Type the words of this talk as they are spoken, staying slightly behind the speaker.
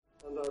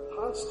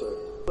Our pastor,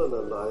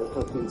 Alan, and I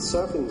have been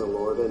serving the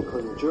Lord in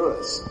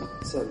Honduras,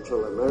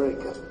 Central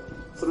America,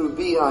 through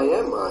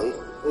BIMI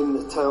in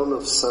the town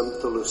of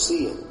Santa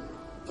Lucia,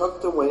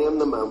 tucked away in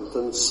the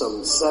mountains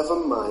some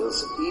 7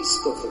 miles east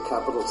of the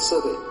capital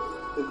city,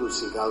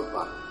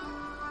 Tegucigalpa.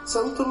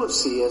 Santa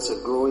Lucia is a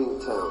growing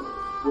town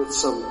with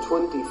some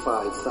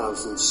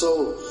 25,000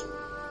 souls,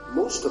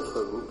 most of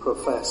whom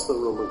profess the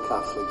Roman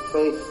Catholic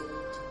faith.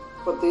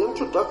 But the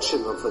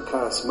introduction of the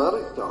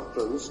charismatic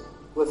doctrines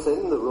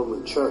within the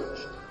Roman Church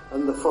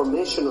and the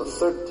formation of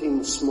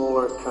 13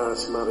 smaller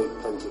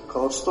charismatic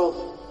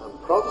Pentecostal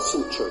and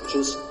Protestant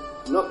churches,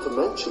 not to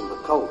mention the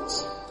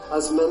cults,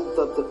 has meant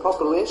that the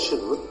population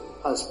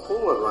has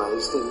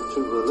polarized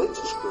into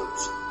religious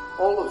groups,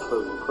 all of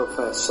whom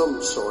profess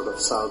some sort of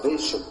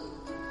salvation,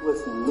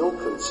 with no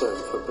concern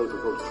for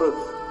biblical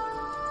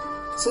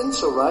truth.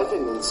 Since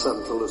arriving in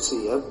Santa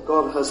Lucia,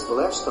 God has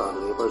blessed our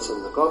labours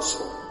in the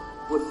gospel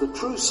with the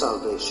true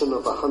salvation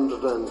of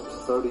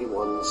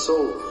 131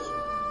 souls,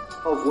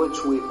 of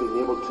which we've been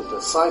able to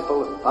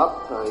disciple and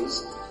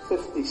baptize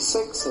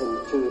 56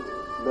 into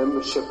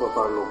membership of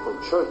our local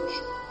church,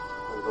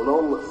 and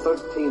along with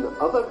 13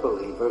 other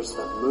believers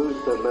that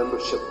moved their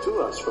membership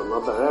to us from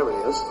other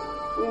areas,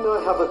 we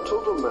now have a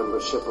total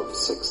membership of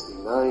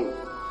 69,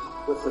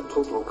 with a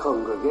total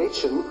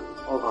congregation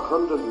of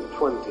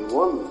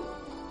 121,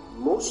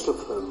 most of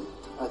whom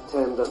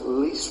attend at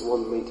least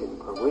one meeting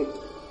per week.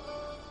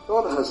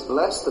 God has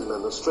blessed the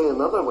ministry in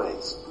other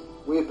ways.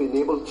 We have been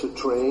able to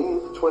train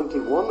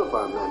 21 of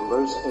our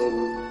members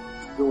in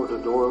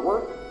door-to-door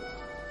work,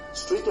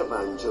 street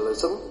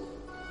evangelism,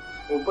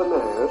 open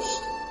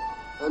airs,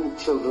 and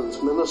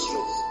children's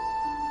ministries,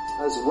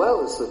 as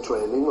well as the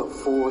training of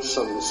 4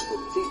 Sunday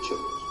school teachers.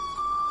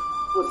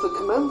 With the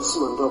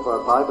commencement of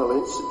our Bible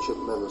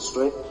Institute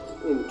ministry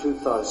in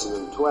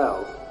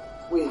 2012,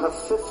 we have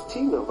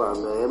 15 of our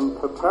men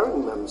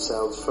preparing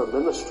themselves for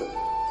ministry,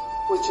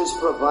 which has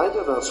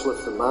provided us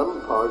with the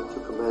manpower to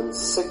commence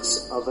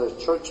 6 other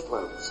church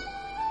plants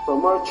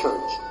from our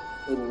church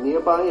in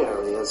nearby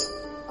areas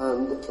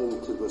and in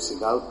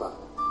Tegucigalpa.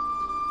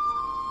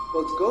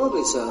 But God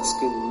is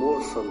asking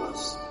more from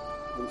us,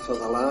 and for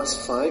the last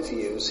 5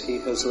 years He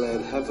has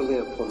laid heavily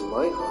upon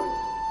my heart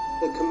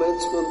the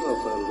commencement of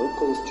a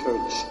local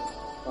church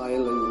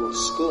bilingual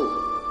school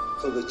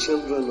for the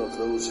children of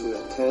those who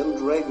attend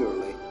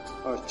regularly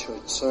our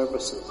church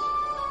services.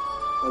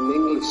 An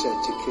English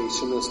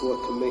education is what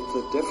can make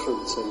the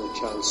difference in a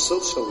child's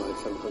social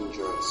life in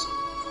Honduras,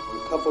 and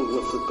coupled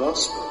with the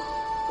gospel,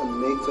 can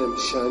make them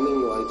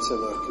shining lights in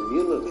our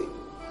community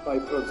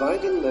by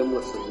providing them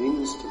with the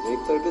means to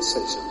make their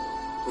decision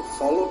to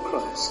follow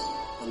Christ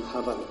and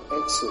have an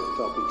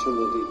excellent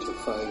opportunity to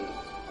find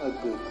a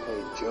good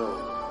paid job.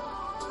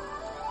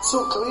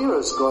 So clear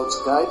is God's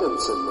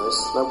guidance in this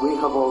that we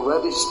have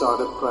already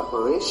started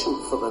preparation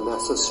for the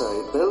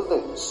necessary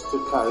buildings to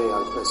carry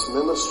out this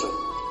ministry.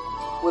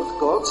 With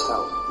God's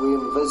help, we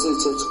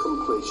envisage its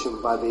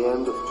completion by the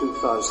end of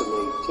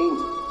 2018,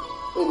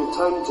 in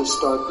time to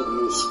start the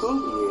new school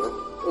year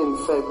in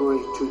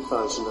February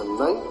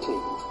 2019,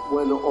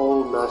 when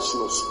all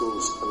national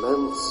schools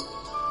commence.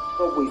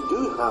 But we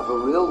do have a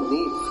real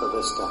need for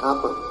this to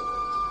happen.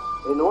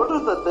 In order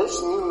that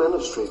this new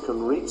ministry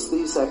can reach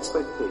these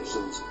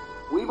expectations,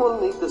 we will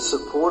need the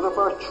support of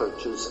our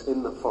churches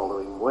in the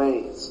following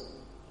ways.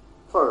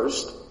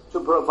 First, to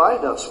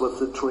provide us with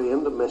the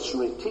trained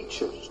missionary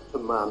teachers to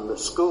man the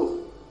school.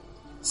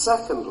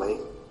 Secondly,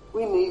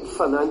 we need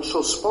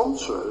financial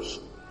sponsors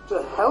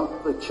to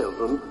help the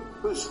children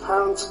whose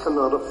parents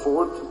cannot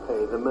afford to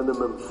pay the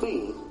minimum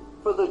fee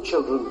for the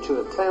children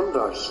to attend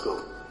our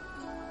school.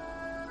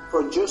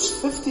 For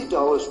just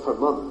 $50 per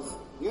month,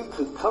 you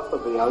could cover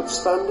the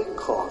outstanding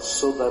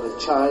costs so that a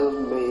child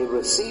may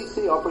receive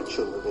the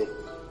opportunity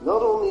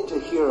not only to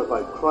hear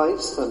about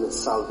Christ and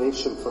His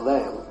salvation for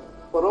them,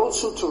 but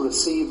also to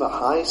receive a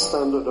high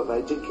standard of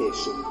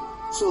education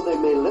so they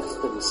may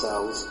lift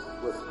themselves,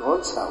 with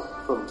God's help,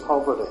 from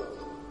poverty.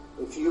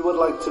 If you would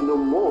like to know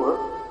more,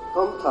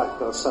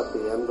 contact us at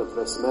the end of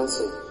this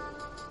message.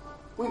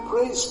 We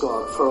praise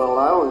God for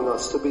allowing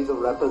us to be the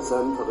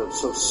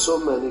representatives of so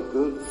many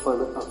good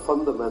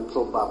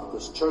fundamental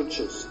Baptist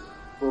churches,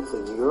 both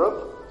in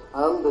Europe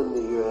and in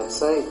the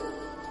USA.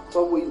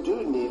 But we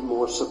do need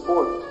more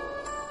support.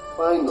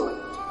 Finally,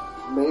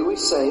 may we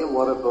say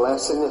what a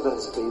blessing it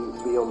has been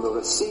to be on the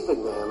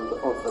receiving end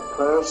of the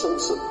prayers and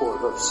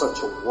support of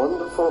such a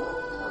wonderful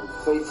and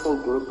faithful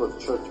group of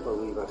church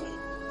believers.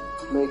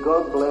 May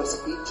God bless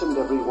each and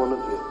every one of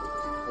you,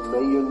 and may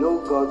you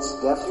know God's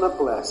definite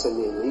blessing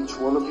in each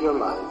one of your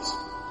lives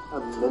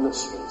and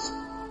ministries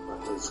for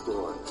His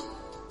glory.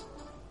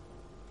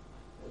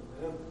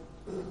 Amen.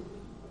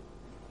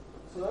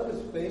 So that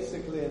is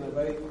basically, in a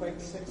very quick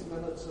 6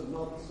 minutes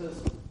synopsis,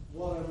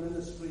 what our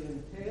ministry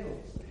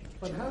entails.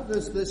 But how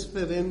does this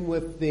fit in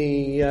with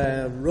the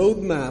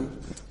roadmap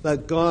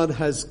that God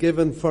has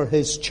given for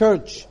His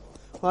church?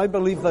 I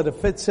believe that it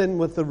fits in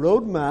with the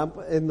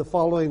roadmap in the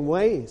following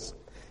ways.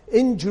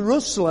 in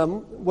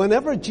Jerusalem,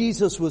 whenever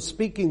Jesus was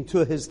speaking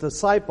to his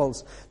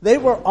disciples, they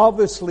were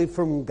obviously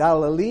from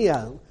Galilee.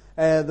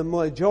 The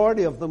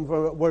majority of them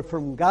were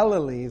from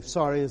Galilee.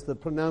 Sorry, is the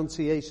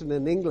pronunciation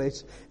in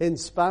English. In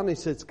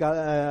Spanish, it's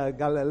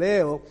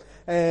Galileo.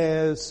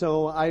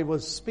 So I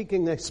was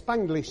speaking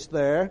Spanglish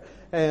there,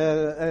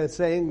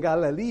 saying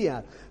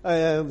Galilea.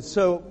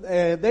 So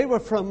they were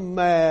from,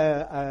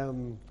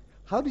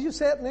 how do you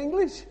say it in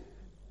English?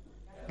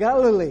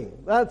 Galilee.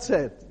 That's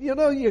it. You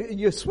know,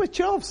 you switch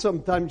off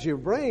sometimes your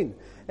brain.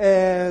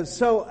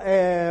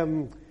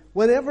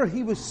 Whenever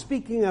he was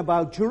speaking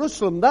about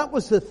Jerusalem, that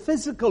was the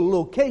physical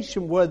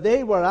location where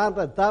they were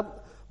at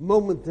that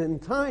moment in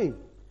time.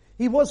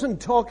 He wasn't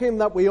talking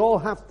that we all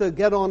have to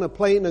get on a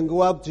plane and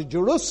go out to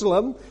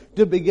Jerusalem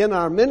to begin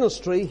our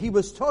ministry. He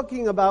was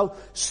talking about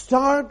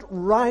start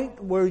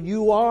right where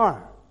you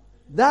are.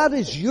 That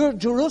is your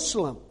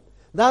Jerusalem.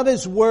 That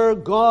is where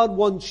God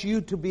wants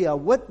you to be a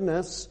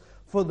witness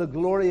for the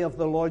glory of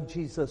the Lord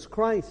Jesus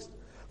Christ.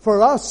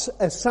 For us,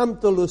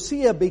 Santa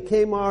Lucia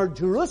became our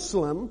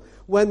Jerusalem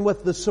when,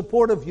 with the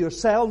support of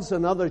yourselves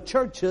and other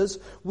churches,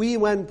 we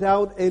went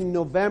out in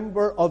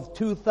November of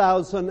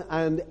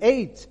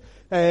 2008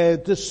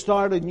 to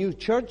start a new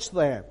church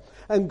there.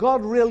 And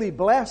God really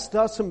blessed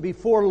us, and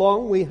before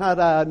long we had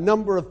a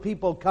number of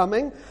people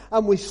coming,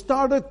 and we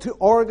started to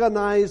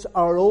organize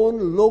our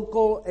own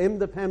local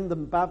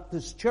independent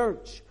Baptist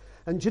church.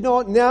 And you know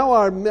what? Now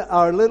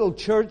our little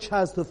church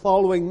has the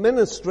following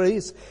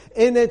ministries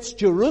in its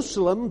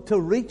Jerusalem to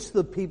reach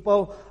the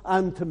people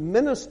and to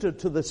minister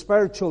to the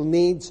spiritual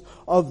needs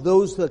of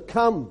those that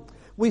come.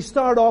 We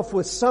start off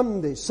with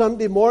Sunday.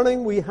 Sunday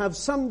morning we have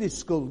Sunday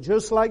school,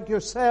 just like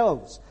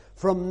yourselves,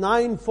 from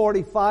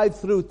 9:45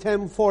 through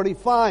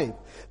 10:45.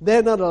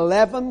 Then at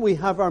 11 we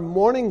have our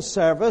morning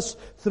service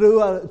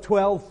through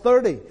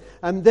 12:30.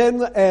 And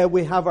then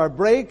we have our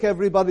break.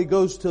 Everybody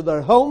goes to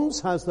their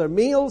homes, has their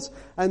meals,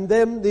 and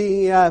then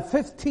the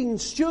 15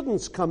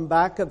 students come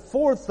back at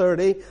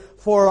 4:30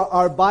 for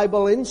our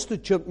Bible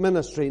Institute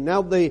ministry.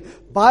 Now, the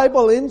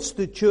Bible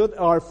Institute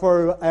are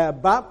for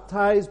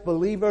baptized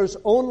believers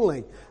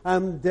only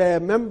and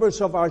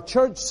members of our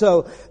church.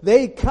 So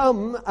they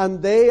come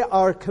and they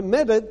are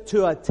committed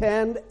to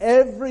attend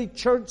every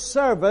church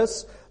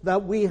service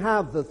that we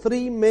have, the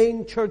 3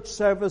 main church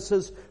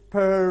services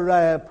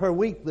per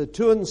week, the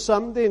 2 on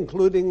Sunday,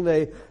 including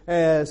the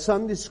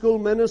Sunday school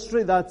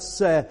ministry,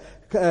 that's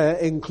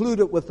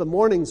included with the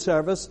morning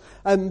service,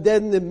 and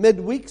then the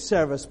midweek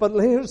service. But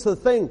here's the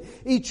thing,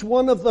 each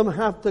one of them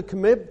have to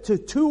commit to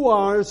 2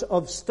 hours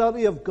of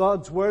study of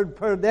God's Word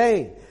per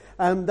day.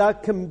 And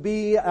that can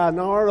be an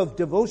hour of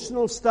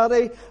devotional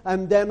study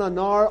and then an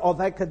hour of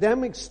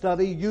academic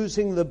study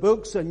using the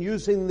books and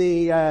using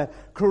the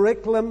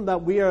curriculum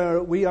that we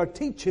are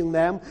teaching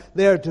them.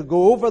 They're to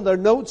go over their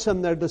notes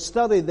and they're to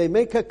study. They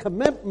make a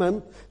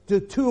commitment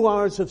to 2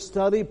 hours of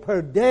study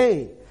per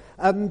day.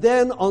 And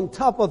then on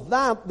top of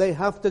that, they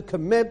have to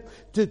commit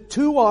to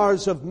 2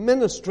 hours of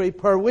ministry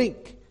per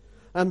week.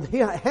 And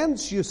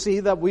hence you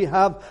see that we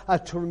have a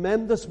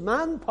tremendous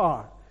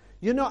manpower.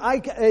 You know,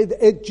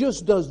 it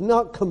just does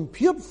not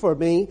compute for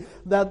me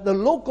that the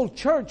local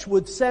church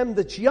would send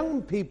its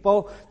young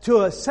people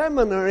to a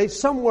seminary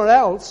somewhere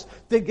else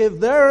to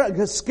give their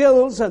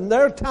skills and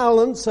their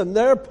talents and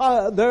their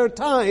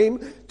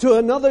time to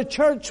another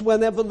church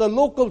whenever the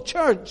local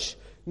church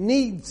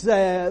needs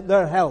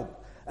their help.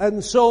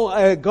 And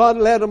so God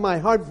led in my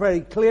heart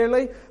very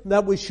clearly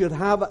that we should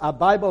have a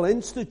Bible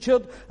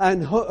Institute,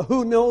 and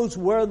who knows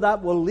where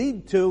that will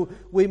lead to.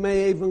 We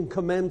may even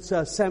commence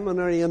a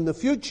seminary in the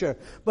future.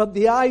 But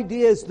the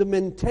idea is to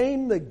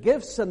maintain the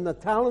gifts and the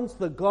talents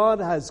that God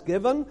has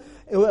given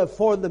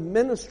for the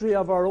ministry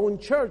of our own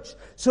church.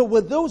 So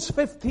with those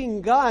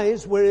 15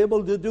 guys, we're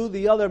able to do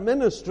the other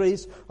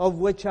ministries, of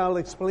which I'll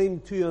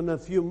explain to you in a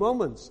few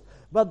moments.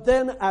 But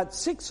then at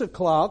 6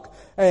 o'clock,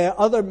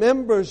 other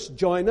members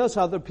join us,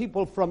 other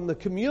people from the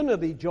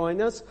community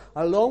join us,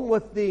 along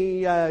with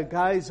the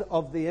guys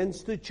of the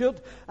Institute,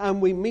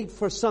 and we meet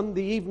for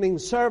Sunday evening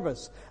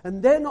service.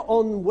 And then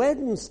on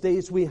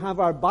Wednesdays, we have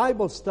our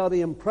Bible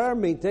study and prayer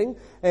meeting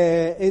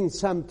in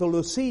Santa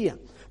Lucia.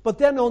 But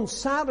then on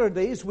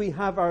Saturdays, we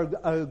have our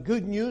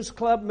Good News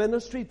Club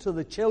ministry to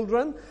the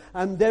children.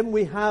 And then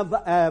we have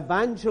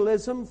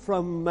evangelism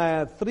from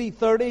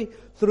 3:30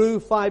 through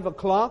 5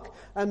 o'clock.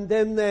 And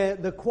then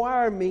the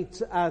choir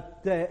meets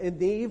in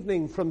the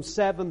evening from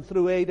 7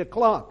 through 8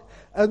 o'clock.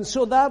 And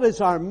so that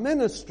is our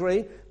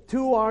ministry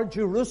to our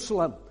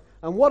Jerusalem.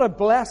 And what a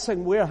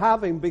blessing we're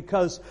having,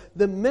 because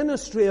the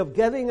ministry of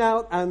getting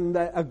out and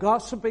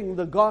gossiping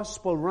the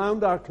gospel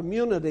around our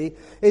community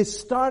is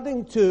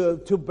starting to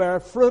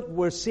bear fruit.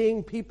 We're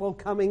seeing people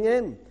coming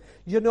in.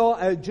 You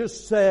know,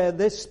 just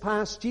this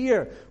past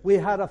year, we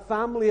had a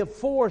family of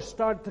 4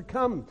 start to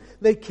come.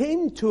 They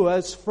came to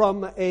us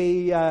from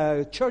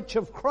a Church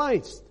of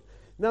Christ.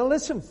 Now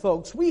listen,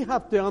 folks, we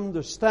have to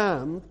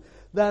understand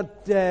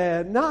that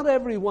not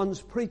everyone's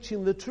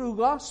preaching the true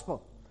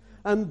gospel.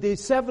 And the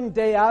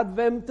Seventh-day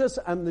Adventists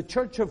and the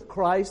Church of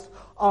Christ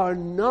are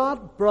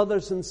not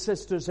brothers and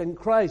sisters in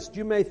Christ.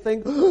 You may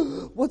think,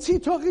 what's he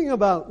talking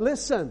about?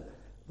 Listen,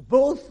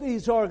 both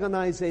these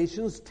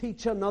organizations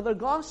teach another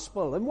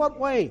gospel. In what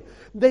way?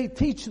 They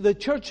teach, the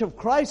Church of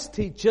Christ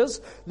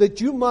teaches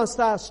that you must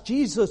ask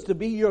Jesus to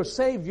be your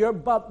Savior,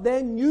 but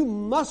then you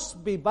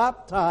must be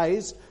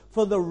baptized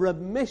for the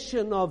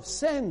remission of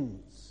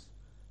sins.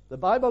 The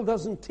Bible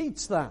doesn't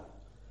teach that.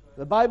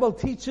 The Bible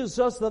teaches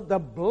us that the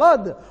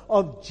blood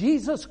of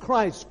Jesus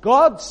Christ,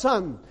 God's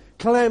Son,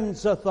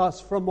 cleanseth us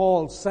from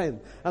all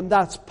sin. And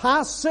that's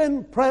past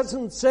sin,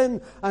 present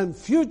sin, and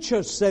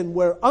future sin.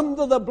 We're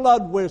under the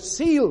blood. We're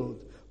sealed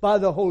by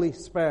the Holy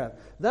Spirit.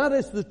 That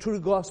is the true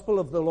gospel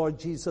of the Lord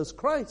Jesus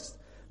Christ.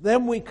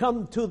 Then we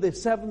come to the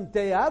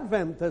Seventh-day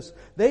Adventists.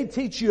 They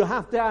teach you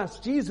have to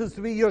ask Jesus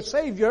to be your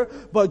Savior,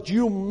 but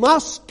you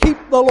must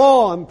keep the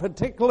law, in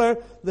particular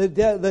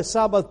the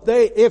Sabbath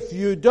day. If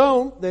you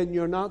don't, then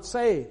you're not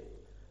saved.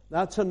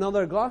 That's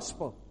another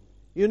gospel.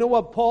 You know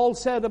what Paul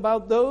said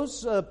about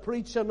those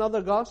preach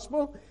another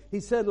gospel?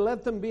 He said,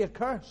 let them be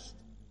accursed.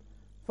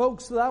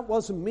 Folks, that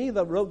wasn't me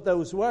that wrote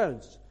those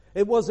words.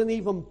 It wasn't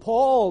even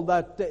Paul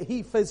that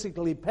he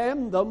physically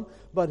penned them,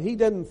 but he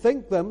didn't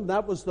think them.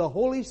 That was the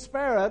Holy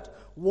Spirit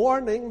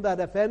warning that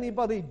if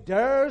anybody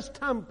dares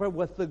tamper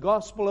with the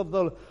gospel of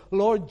the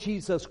Lord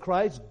Jesus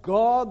Christ,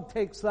 God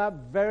takes that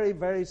very,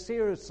 very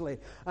seriously.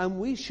 And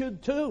we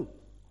should too.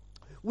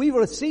 We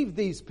received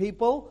these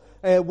people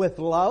with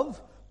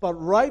love. But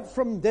right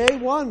from day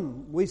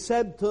one, we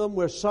said to them,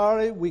 we're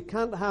sorry, we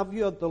can't have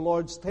you at the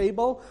Lord's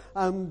table,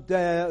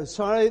 and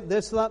sorry,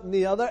 this, that, and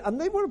the other. And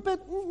they were a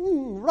bit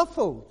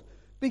ruffled,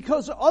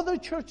 because other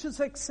churches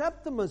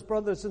accept them as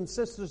brothers and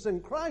sisters in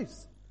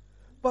Christ.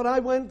 But I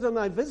went and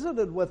I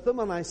visited with them,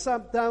 and I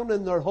sat down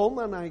in their home,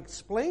 and I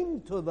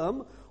explained to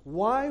them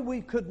why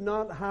we could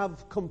not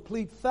have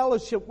complete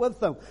fellowship with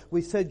them.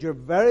 We said, you're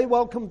very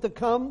welcome to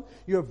come.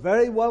 You're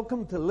very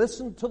welcome to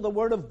listen to the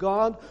Word of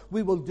God.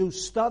 We will do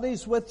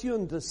studies with you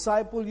and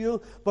disciple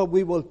you, but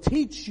we will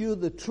teach you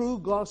the true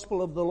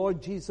gospel of the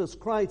Lord Jesus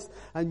Christ.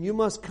 And you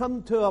must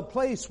come to a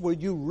place where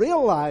you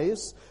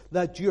realize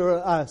that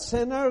you're a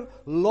sinner,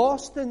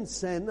 lost in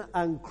sin,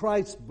 and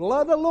Christ's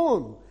blood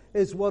alone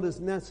is what is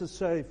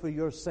necessary for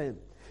your sin.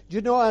 Do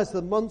you know, as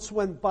the months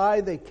went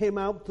by, they came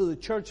out to the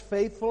church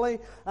faithfully,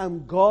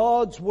 and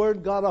God's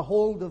Word got a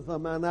hold of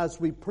them. And as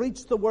we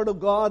preached the Word of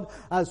God,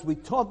 as we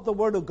taught the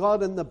Word of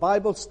God in the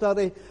Bible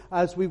study,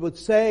 as we would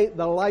say,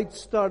 the lights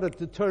started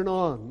to turn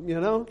on, you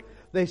know.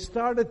 They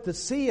started to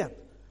see it,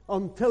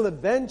 until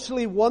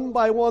eventually, one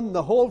by one,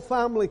 the whole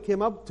family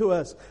came up to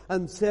us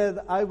and said,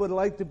 I would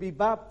like to be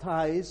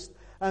baptized.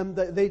 And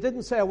they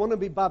didn't say, I want to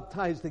be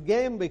baptized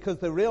again, because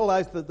they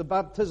realized that the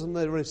baptism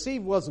they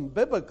received wasn't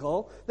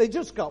biblical. They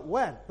just got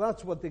wet.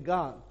 That's what they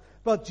got.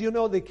 But, you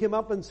know, they came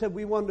up and said,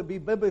 we want to be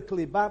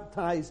biblically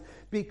baptized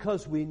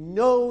because we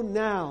know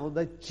now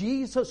that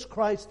Jesus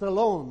Christ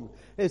alone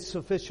is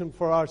sufficient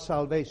for our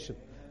salvation.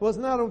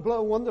 Wasn't that a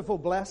wonderful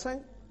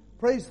blessing?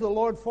 Praise the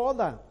Lord for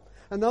that.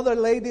 Another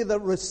lady that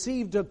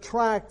received a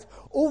tract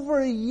over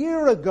a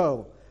year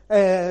ago.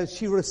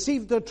 She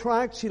received a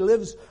tract. She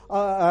lives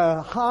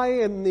high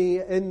in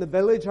the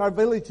village. Our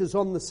village is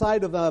on the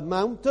side of a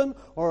mountain,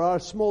 or our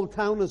small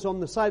town is on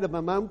the side of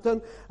a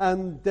mountain,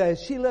 and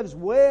she lives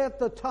way at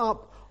the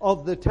top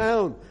of the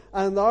town.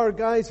 And our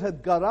guys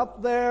had got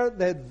up there,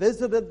 they'd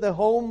visited the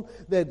home,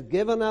 they'd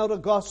given out a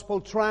gospel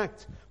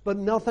tract, but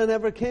nothing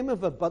ever came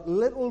of it. But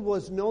little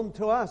was known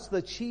to us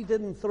that she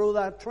didn't throw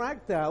that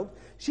tract out.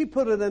 She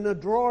put it in a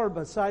drawer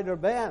beside her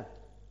bed.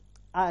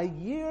 A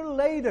year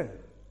later,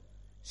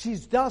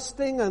 she's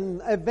dusting,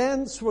 and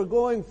events were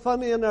going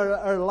funny in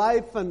her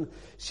life, and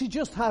she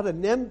just had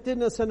an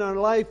emptiness in her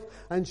life,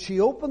 and she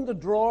opened the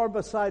drawer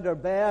beside her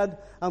bed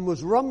and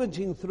was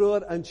rummaging through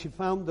it, and she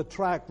found the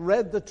tract,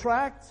 read the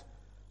tract,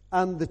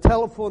 and the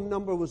telephone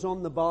number was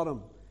on the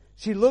bottom.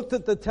 She looked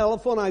at the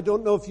telephone. I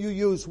don't know if you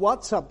use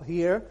WhatsApp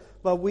here,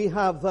 but we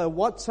have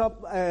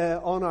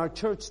WhatsApp on our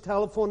church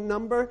telephone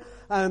number,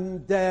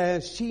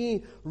 and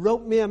she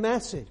wrote me a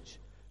message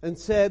and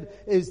said,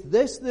 is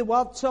this the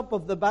WhatsApp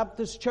of the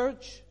Baptist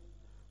Church?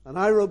 And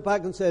I wrote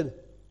back and said,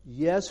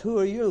 yes, who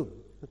are you?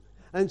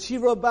 And she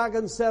wrote back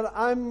and said,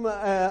 I'm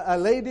a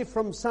lady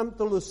from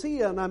Santa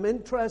Lucia, and I'm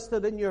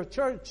interested in your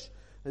church.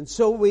 And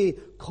so we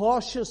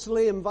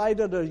cautiously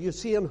invited her. You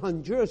see, in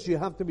Honduras, you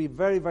have to be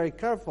very, very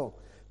careful,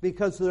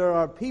 because there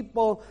are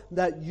people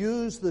that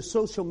use the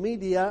social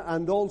media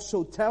and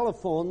also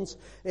telephones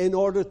in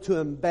order to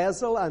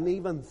embezzle and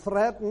even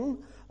threaten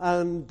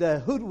and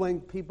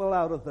hoodwink people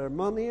out of their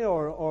money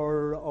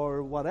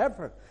or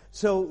whatever.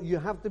 So you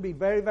have to be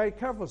very, very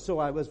careful. So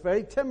I was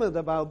very timid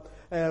about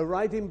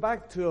writing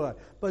back to her.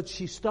 But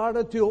she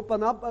started to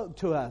open up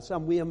to us,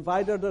 and we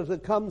invited her to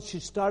come. She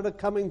started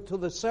coming to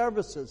the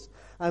services,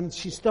 and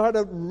she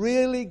started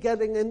really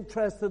getting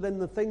interested in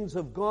the things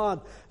of God.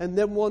 And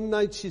then one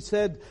night she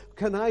said,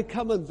 can I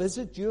come and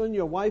visit you and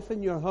your wife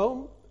in your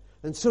home?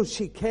 And so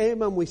she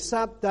came and we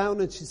sat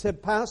down and she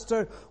said,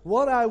 Pastor,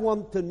 what I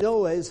want to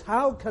know is,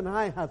 how can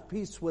I have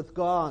peace with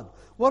God?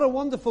 What a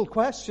wonderful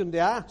question to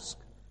ask.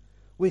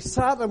 We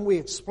sat and we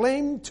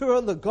explained to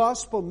her the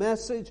gospel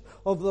message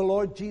of the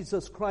Lord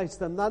Jesus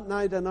Christ. And that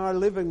night in our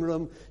living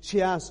room,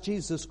 she asked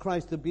Jesus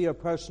Christ to be her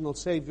personal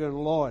Savior and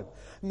Lord.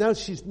 Now,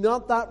 she's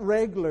not that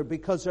regular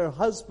because her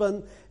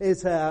husband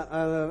is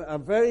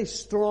a very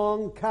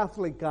strong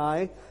Catholic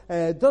guy.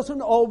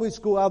 Doesn't always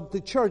go out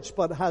to church,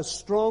 but has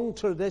strong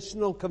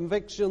traditional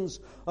convictions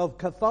of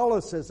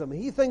Catholicism.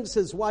 He thinks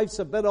his wife's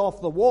a bit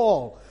off the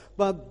wall.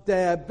 But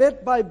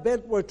bit by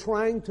bit, we're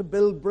trying to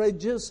build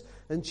bridges.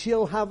 And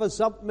she'll have us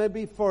up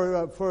maybe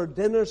for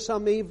dinner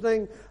some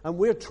evening. And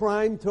we're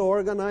trying to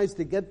organize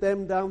to get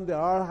them down to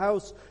our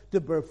house to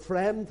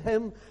befriend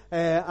him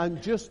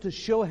and just to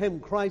show him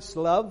Christ's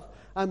love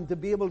and to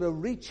be able to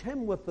reach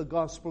him with the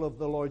gospel of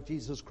the Lord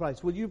Jesus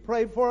Christ. Will you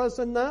pray for us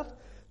in that?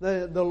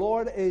 The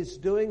Lord is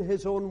doing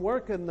his own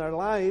work in their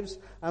lives,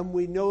 and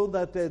we know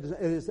that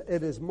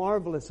it is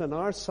marvelous in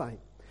our sight.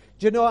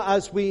 Do you know,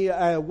 as we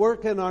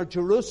work in our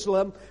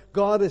Jerusalem,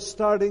 God is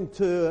starting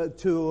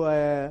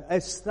to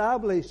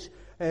establish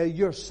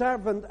your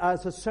servant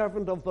as a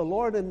servant of the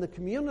Lord in the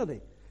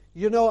community.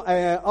 You know,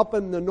 up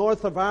in the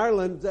north of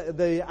Ireland,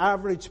 the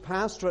average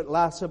pastorate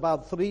lasts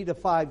about 3 to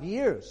 5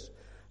 years.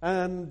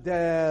 And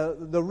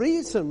the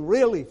reason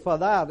really for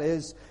that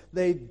is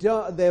they've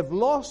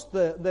lost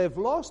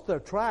their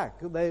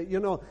track.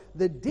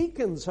 The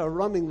deacons are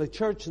running the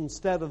church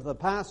instead of the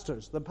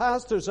pastors. The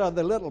pastors are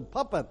the little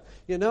puppet.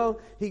 You know,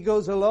 he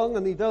goes along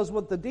and he does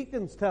what the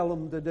deacons tell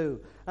him to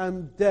do,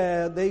 and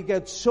they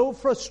get so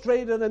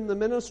frustrated in the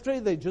ministry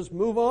they just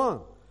move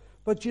on.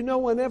 But you know,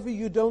 whenever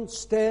you don't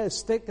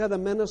stick at a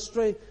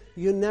ministry,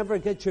 you never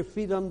get your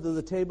feet under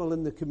the table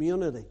in the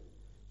community.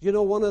 You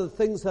know, one of the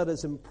things that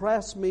has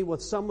impressed me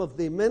with some of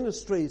the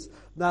ministries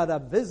that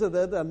I've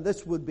visited, and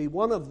this would be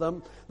one of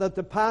them, that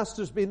the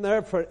pastor's been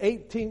there for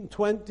 18,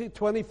 20,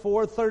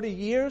 24, 30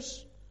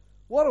 years.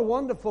 What a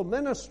wonderful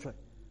ministry.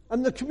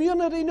 And the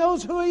community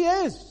knows who he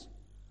is.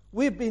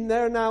 We've been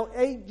there now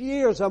 8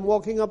 years. I'm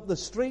walking up the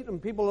street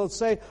and people will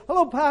say,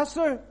 "Hello,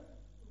 Pastor."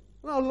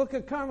 And I'll look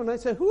at Carmen and I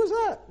say, "Who is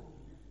that?"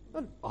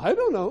 And I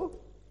don't know,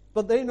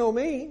 but they know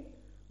me.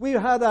 We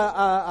had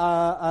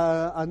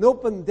an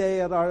open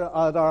day at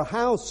our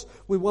house.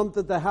 We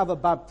wanted to have a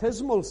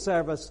baptismal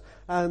service,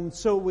 and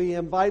so we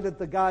invited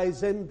the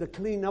guys in to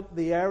clean up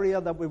the area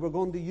that we were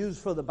going to use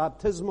for the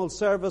baptismal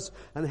service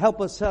and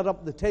help us set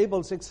up the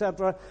tables,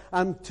 etc.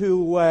 And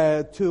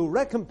to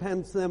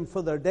recompense them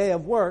for their day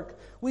of work,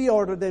 we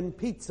ordered in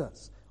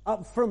pizzas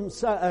up from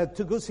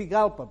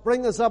Tegucigalpa.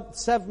 Bring us up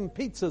 7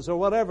 pizzas or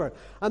whatever.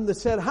 And they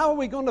said, "How are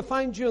we going to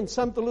find you in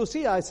Santa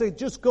Lucia?" I said,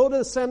 "Just go to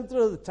the center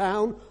of the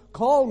town,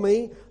 call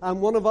me, and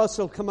one of us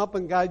will come up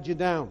and guide you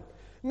down."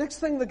 Next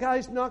thing, the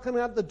guy's knocking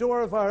at the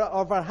door of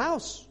our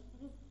house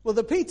with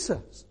the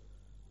pizzas.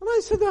 And I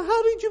said, "Now,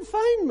 how did you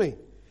find me?"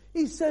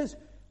 He says,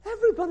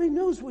 "Everybody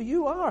knows where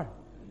you are."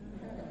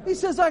 He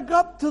says, "I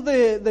got to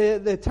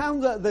the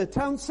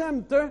town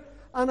center,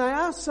 and I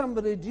asked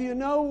somebody, 'Do you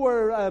know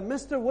where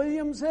Mr.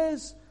 Williams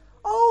is?'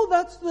 'Oh,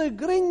 that's the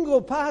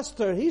gringo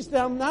pastor. He's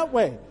down that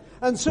way.'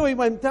 And so he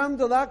went down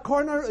to that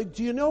corner.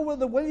 'Do you know where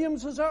the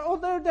Williamses are?' 'Oh,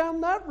 they're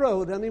down that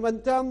road.' And he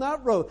went down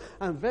that road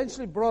and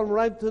eventually brought him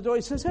right to the door.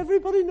 He says,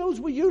 "Everybody knows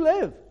where you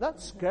live."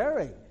 That's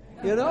scary.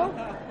 You know,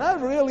 that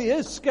really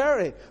is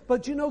scary.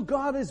 But you know,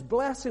 God is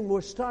blessing.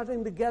 We're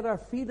starting to get our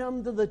feet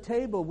under the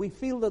table. We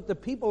feel that the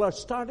people are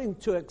starting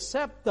to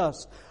accept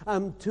us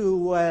and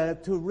to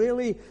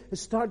really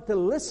start to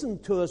listen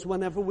to us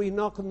whenever we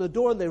knock on the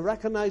door. They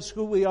recognize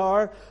who we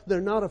are.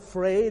 They're not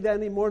afraid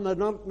anymore. They're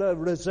not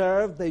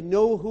reserved. They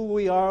know who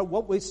we are,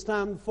 what we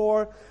stand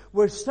for.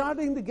 We're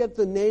starting to get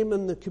the name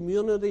in the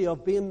community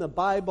of being the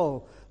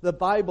Bible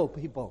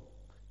people.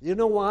 You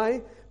know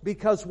why?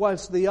 Because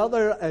whilst the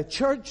other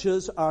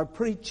churches are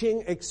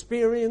preaching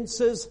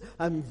experiences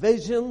and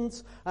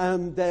visions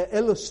and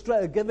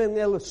giving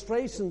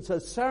illustrations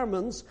as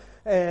sermons,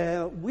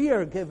 we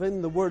are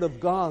giving the Word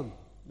of God.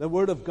 The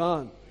Word of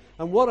God.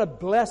 And what a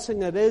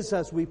blessing it is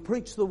as we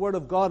preach the Word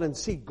of God and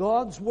see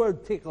God's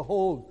Word take a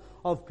hold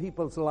of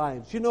people's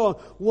lives. You know,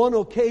 one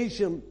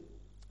occasion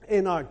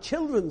in our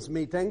children's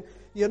meeting,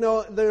 you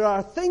know, there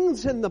are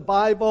things in the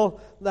Bible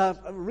that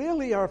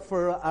really are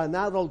for an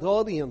adult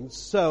audience.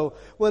 So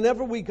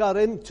whenever we got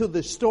into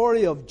the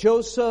story of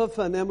Joseph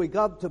and then we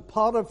got to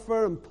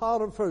Potiphar and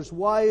Potiphar's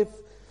wife,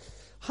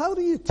 how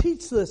do you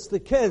teach this to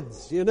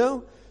kids, you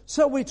know?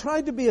 So we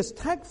tried to be as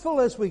tactful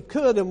as we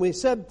could, and we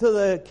said to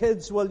the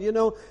kids, well, you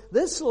know,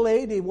 this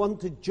lady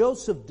wanted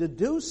Joseph to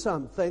do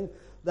something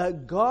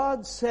that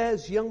God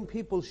says young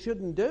people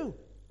shouldn't do.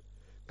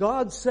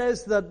 God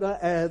says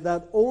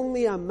that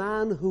only a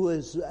man who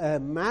is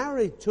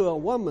married to a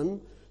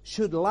woman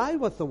should lie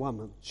with the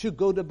woman, should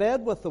go to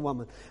bed with the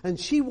woman. And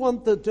she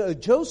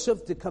wanted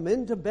Joseph to come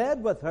into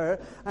bed with her,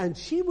 and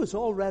she was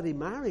already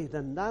married,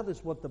 and that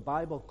is what the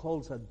Bible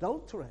calls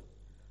adultery.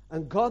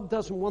 And God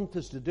doesn't want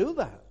us to do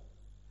that.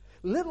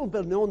 Little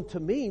bit known to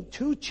me,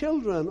 2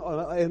 children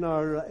in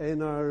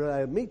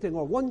our meeting,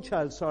 or 1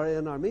 child,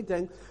 in our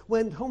meeting,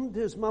 went home to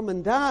his mum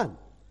and dad.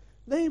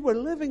 They were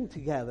living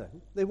together.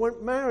 They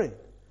weren't married.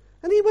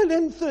 And he went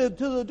in to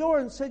the door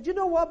and said, "You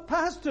know what?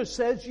 Pastor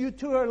says you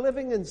 2 are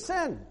living in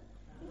sin."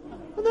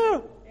 And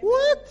they're,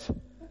 "What?"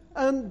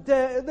 And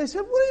they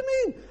said, "What do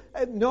you mean?"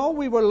 No,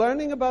 we were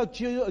learning about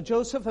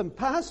Joseph, and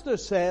Pastor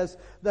says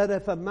that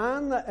if a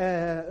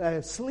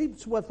man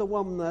sleeps with a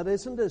woman that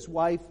isn't his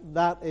wife,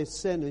 that is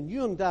sin. And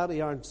you and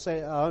Daddy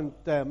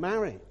aren't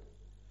married.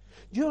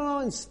 You know,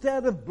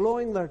 instead of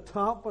blowing their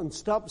top and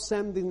stop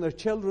sending their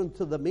children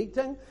to the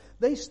meeting,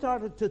 they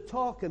started to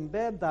talk in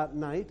bed that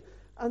night,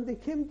 and they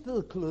came to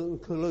the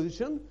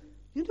conclusion,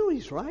 you know,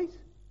 he's right.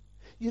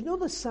 You know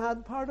the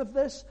sad part of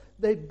this?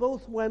 They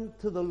both went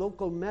to the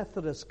local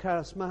Methodist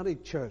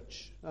charismatic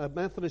church, a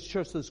Methodist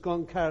church that's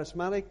gone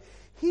charismatic.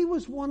 He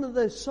was one of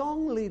the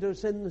song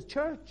leaders in the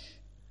church,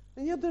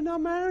 and yet they're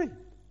not married.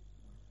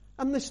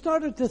 And they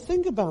started to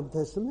think about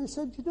this, and they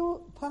said, you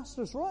know,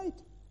 Pastor's right.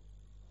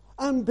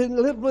 And been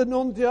a little bit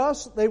known to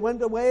us, they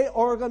went away,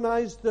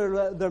 organized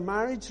their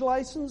marriage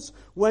license,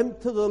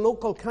 went to the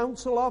local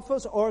council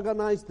office,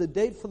 organized the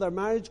date for their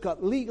marriage,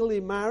 got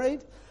legally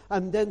married,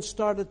 and then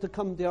started to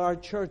come to our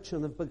church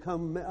and have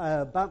become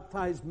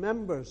baptized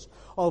members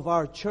of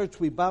our church.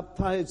 We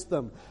baptized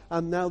them,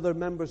 and now they're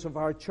members of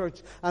our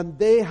church. And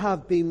they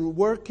have been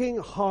working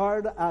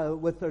hard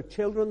with their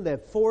children. They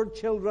have 4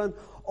 children.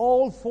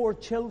 All 4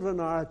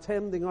 children are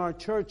attending our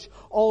church.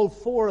 All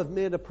 4 have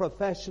made a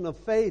profession of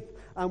faith,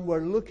 and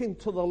we're looking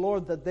to the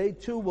Lord that they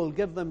too will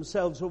give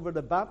themselves over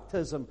to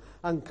baptism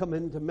and come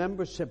into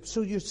membership.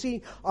 So you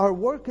see, our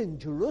work in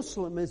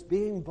Jerusalem is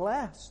being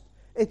blessed.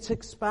 It's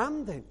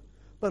expanding.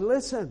 But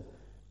listen,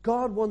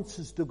 God wants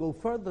us to go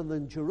further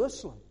than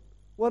Jerusalem.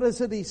 What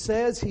is it he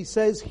says? He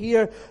says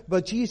here,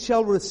 "But ye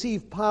shall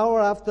receive power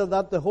after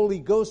that the Holy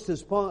Ghost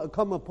is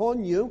come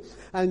upon you,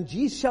 and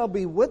ye shall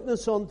be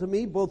witness unto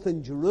me both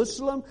in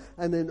Jerusalem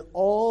and in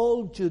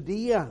all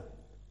Judea."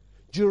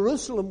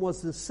 Jerusalem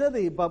was the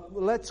city, but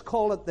let's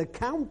call it the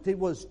county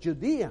was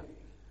Judea.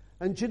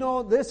 And you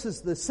know, this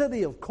is the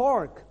city of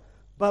Cork,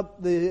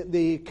 but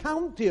the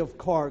county of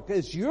Cork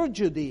is your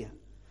Judea.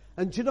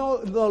 And you know,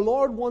 the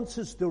Lord wants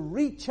us to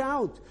reach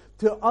out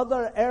to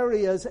other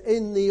areas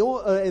in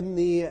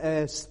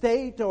the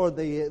state or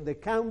the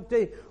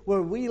county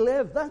where we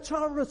live. That's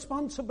our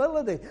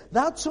responsibility.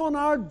 That's on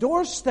our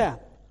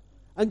doorstep.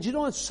 And you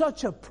know, it's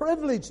such a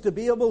privilege to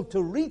be able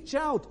to reach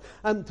out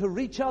and to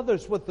reach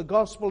others with the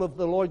gospel of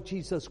the Lord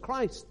Jesus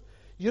Christ.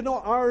 You know,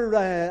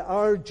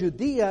 our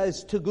Judea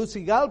is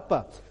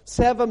Tegucigalpa,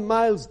 7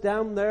 miles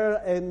down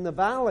there in the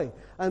valley,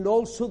 and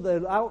also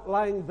the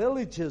outlying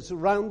villages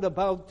around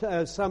about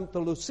Santa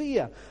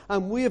Lucia.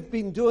 And we have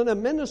been doing a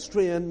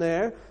ministry in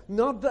there,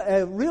 not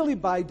really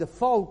by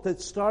default. It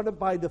started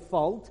by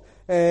default.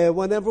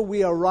 Whenever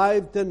we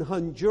arrived in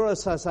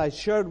Honduras, as I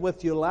shared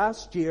with you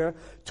last year,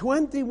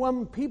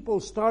 21 people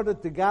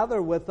started to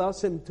gather with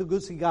us in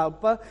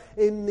Tegucigalpa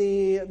in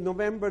the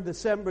November,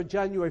 December,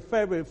 January,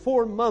 February,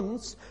 4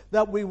 months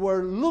that we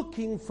were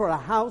looking for a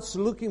house,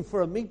 looking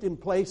for a meeting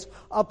place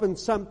up in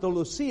Santa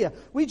Lucia.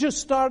 We just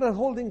started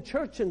holding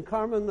church in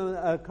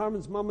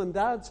Carmen's mom and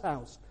dad's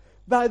house.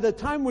 By the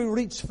time we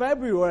reached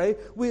February,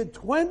 we had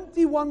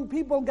 21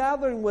 people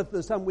gathering with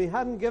us, and we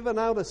hadn't given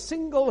out a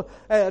single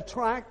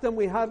tract, and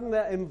we hadn't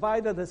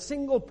invited a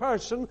single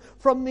person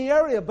from the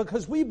area,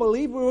 because we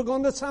believed we were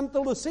going to Santa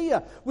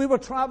Lucia. We were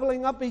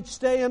traveling up each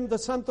day into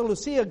Santa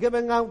Lucia,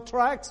 giving out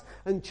tracts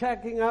and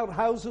checking out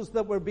houses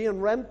that were being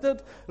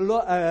rented,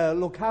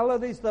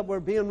 localities that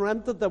were being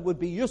rented that would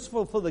be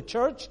useful for the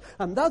church.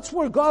 And that's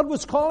where God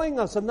was calling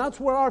us, and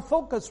that's where our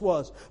focus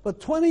was. But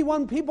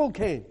 21 people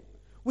came.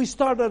 We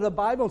started a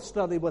Bible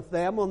study with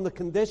them on the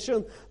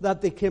condition that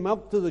they came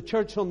up to the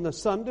church on the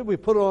Sunday. We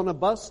put on a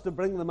bus to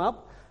bring them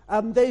up.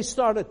 And they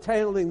started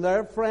telling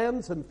their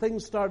friends, and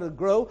things started to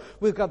grow.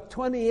 We've got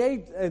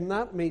 28 in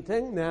that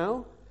meeting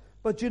now.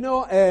 But you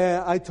know,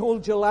 I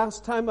told you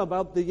last time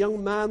about the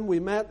young man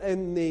we met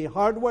in the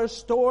hardware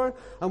store,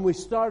 and we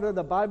started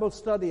a Bible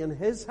study in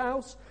his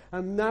house.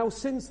 And now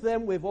since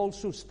then we've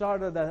also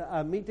started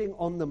a meeting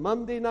on the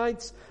Monday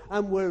nights,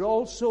 and we're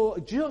also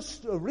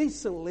just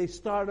recently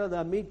started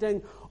a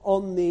meeting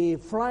on the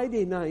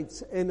Friday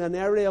nights in an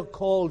area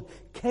called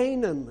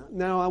Canaan.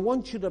 Now I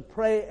want you to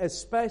pray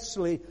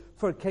especially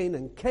for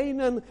Canaan.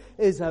 Canaan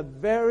is a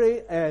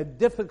very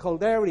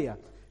difficult area.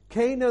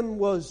 Canaan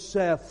was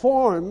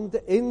formed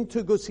in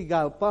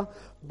Tegucigalpa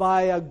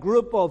by a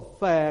group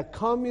of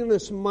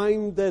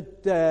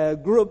communist-minded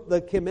group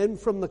that came in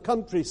from the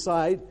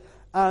countryside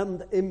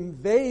and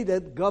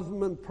invaded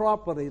government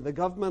property. The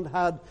government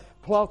had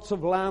plots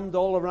of land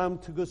all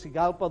around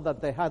Tegucigalpa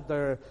that they had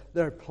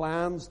their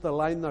plans to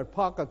line their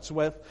pockets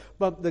with.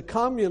 But the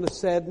communists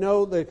said,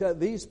 no,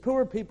 these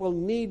poor people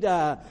need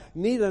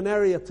an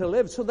area to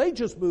live. So they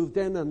just moved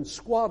in and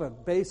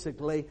squatted,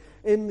 basically,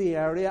 in the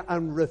area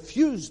and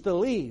refused to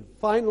leave.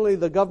 Finally,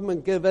 the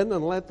government gave in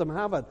and let them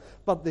have it.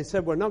 But they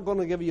said, we're not going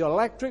to give you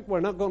electric, we're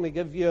not going to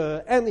give you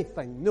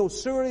anything. No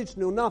sewerage,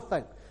 no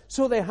nothing.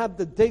 So they had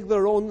to dig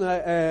their own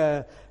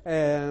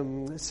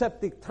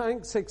septic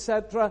tanks,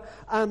 etc.,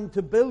 and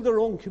to build their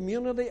own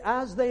community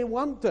as they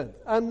wanted.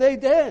 And they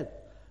did.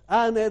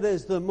 And it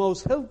is the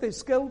most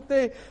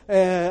hilty-skilty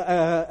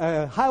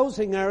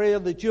housing area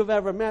that you've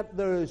ever met.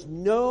 There is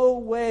no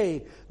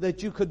way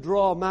that you could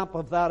draw a map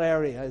of that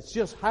area. It's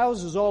just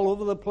houses all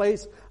over the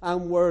place,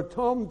 and where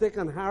Tom, Dick,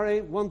 and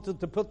Harry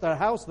wanted to put their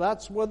house,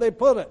 that's where they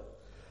put it.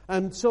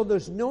 And so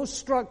there's no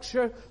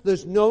structure,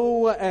 there's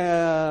no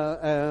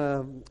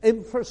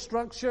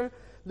infrastructure.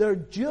 They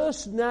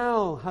just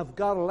now have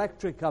got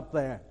electric up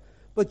there.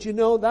 But you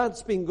know,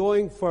 that's been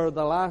going for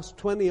the last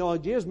 20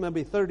 odd years,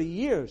 maybe 30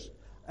 years.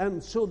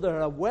 And so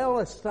they're a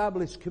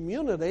well-established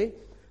community,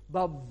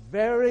 but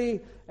very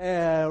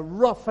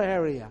rough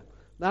area.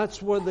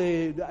 That's where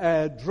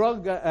the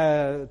drug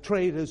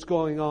trade is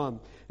going on.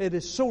 It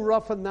is so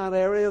rough in that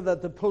area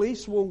that the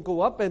police won't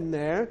go up in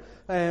there,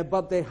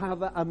 but they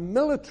have a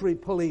military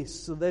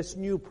police. So this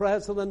new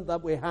president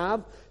that we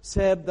have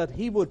said that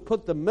he would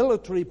put the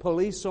military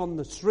police on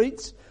the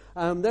streets,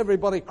 and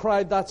everybody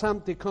cried that's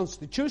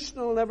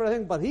anti-constitutional and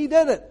everything, but he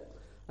did it.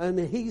 And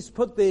he's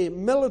put the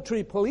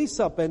military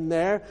police up in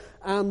there,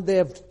 and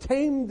they've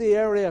tamed the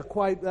area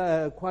quite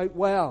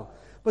well.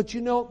 But you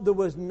know, there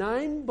was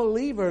 9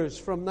 believers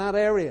from that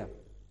area.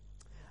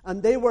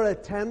 And they were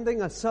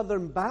attending a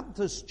Southern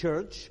Baptist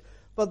church,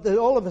 but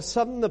all of a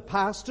sudden the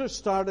pastor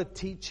started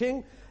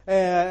teaching,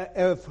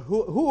 if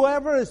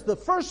whoever is the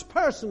first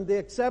person to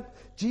accept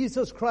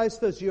Jesus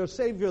Christ as your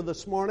Savior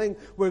this morning,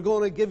 we're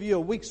going to give you a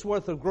week's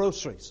worth of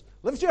groceries.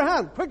 Lift your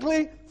hand,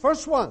 quickly,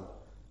 first one.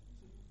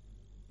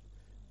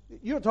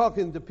 You're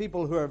talking to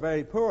people who are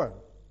very poor.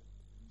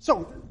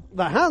 So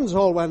the hands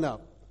all went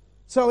up.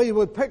 So he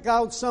would pick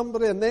out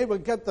somebody and they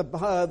would get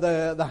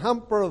the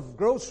hamper of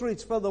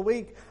groceries for the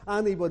week,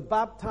 and he would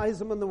baptize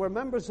them, and they were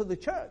members of the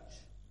church.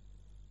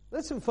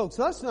 Listen, folks,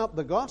 that's not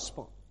the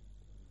gospel.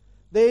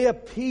 They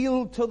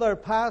appealed to their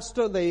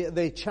pastor.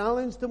 They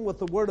challenged him with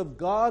the Word of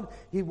God.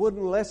 He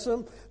wouldn't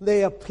listen.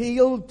 They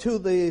appealed to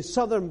the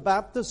Southern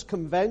Baptist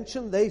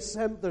Convention. They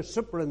sent their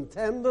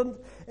superintendent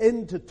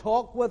in to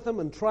talk with them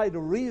and try to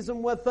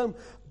reason with them,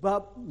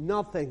 but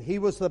nothing. He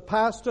was the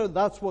pastor.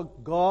 That's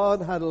what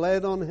God had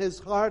laid on his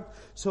heart,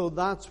 so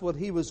that's what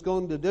he was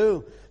going to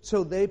do.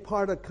 So they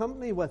parted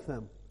company with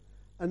him.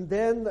 And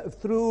then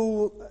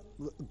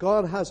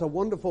God has a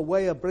wonderful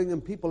way of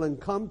bringing people in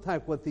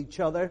contact with each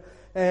other.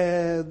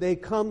 They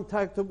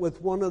contacted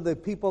with one of the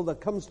people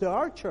that comes to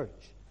our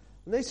church.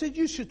 And they said,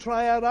 you should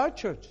try out our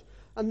church.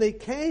 And they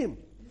came.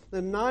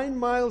 They're 9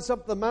 miles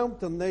up the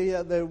mountain.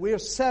 We're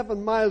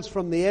 7 miles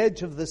from the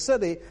edge of the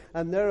city,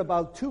 and they're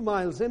about 2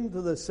 miles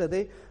into the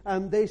city.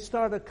 And they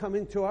started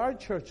coming to our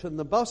church in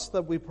the bus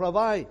that we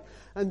provide.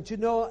 And you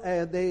know,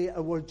 they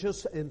were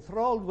just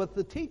enthralled with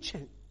the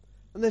teaching.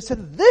 And they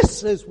said,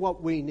 this is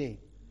what we need.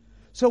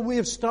 So we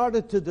have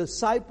started to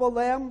disciple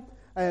them.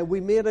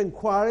 We made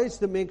inquiries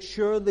to make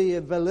sure the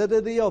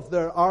validity of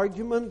their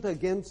argument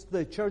against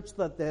the church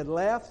that they had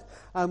left.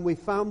 And we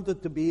found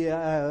it to be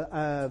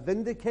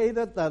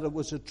vindicated, that it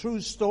was a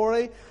true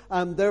story.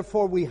 And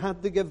therefore we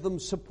had to give them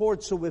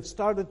support. So we've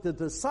started to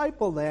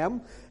disciple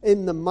them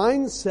in the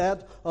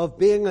mindset of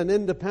being an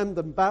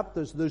independent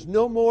Baptist. There's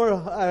no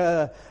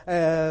more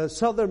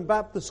Southern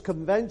Baptist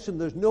Convention.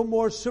 There's no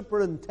more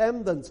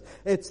superintendents.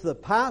 It's the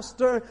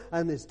pastor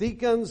and his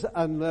deacons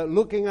and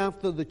looking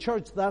after the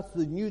church. That's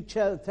the New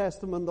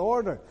Testament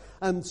order.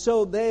 And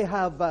so they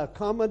have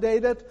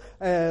accommodated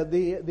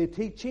the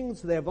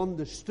teachings. They've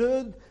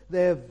understood.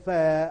 They've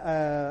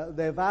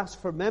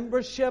asked for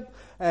membership.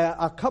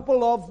 A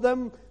couple of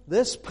them,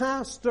 this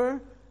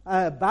pastor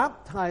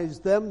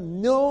baptized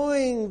them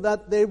knowing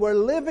that they were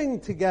living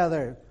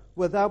together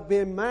without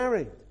being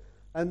married.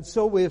 And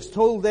so we've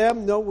told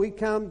them, no, we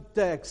can't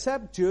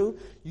accept you.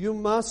 You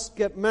must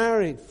get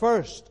married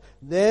first.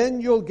 Then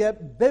you'll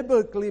get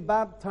biblically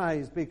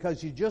baptized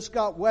because you just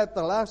got wet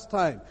the last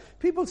time.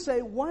 People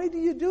say, why do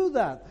you do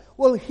that?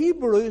 Well,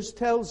 Hebrews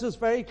tells us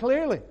very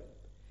clearly.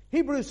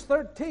 Hebrews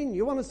 13.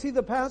 You want to see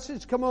the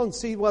passage? Come on,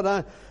 see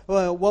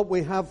what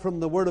we have from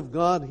the Word of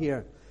God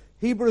here.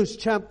 Hebrews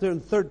chapter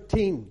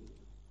 13.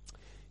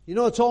 You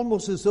know, it's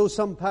almost as though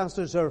some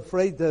pastors are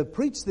afraid to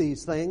preach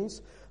these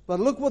things. But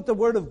look what the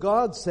Word of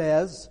God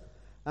says.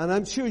 And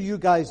I'm sure you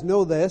guys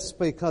know this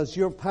because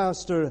your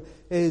pastor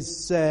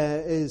is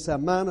a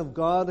man of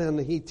God and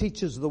he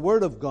teaches the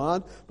Word of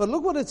God. But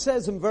look what it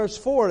says in verse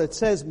 4. It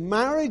says,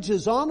 marriage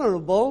is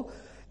honorable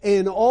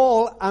in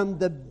all and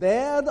the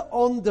bed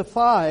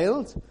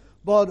undefiled,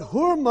 but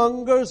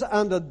whoremongers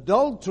and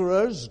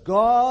adulterers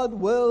God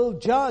will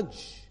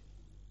judge.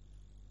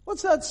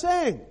 What's that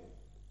saying?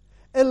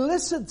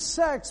 Illicit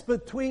sex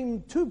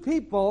between two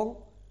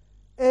people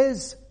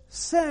is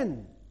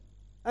sin,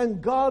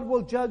 and God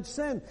will judge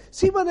sin.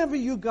 See, whenever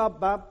you got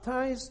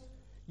baptized,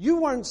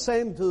 you weren't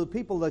saying to the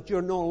people that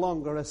you're no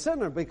longer a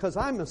sinner, because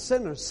I'm a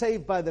sinner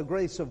saved by the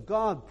grace of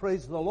God,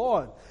 praise the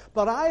Lord.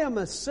 But I am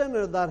a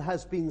sinner that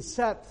has been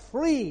set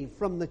free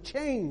from the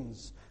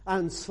chains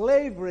and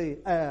slavery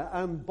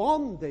and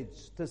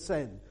bondage to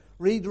sin.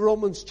 Read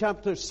Romans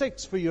chapter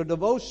 6 for your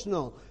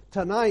devotional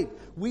tonight.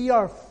 We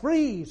are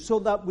free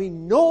so that we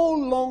no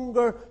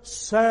longer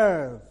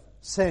serve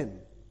sin.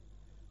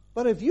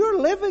 But if you're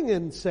living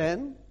in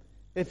sin,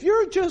 if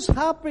you're just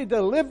happy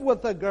to live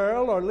with a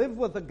girl or live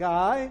with a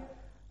guy,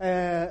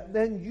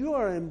 then you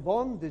are in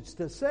bondage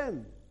to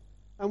sin.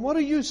 And what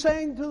are you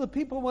saying to the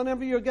people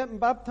whenever you're getting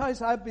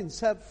baptized? I've been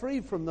set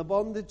free from the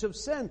bondage of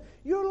sin.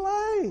 You're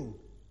lying.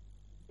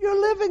 You're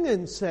living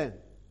in sin.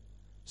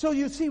 So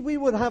you see, we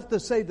would have to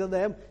say to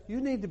them,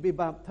 you need to be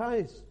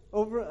baptized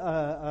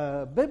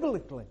over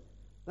biblically.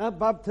 That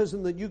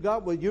baptism that you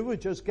got where you were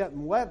just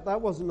getting wet,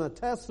 that wasn't a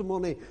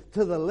testimony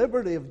to the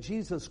liberty of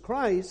Jesus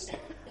Christ.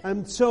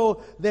 And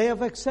so they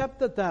have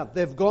accepted that.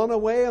 They've gone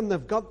away and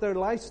they've got their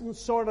license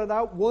sorted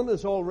out. One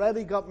has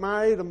already got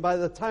married, and by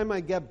the time I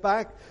get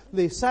back,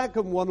 the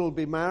second one will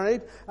be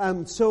married.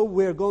 And so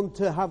we're going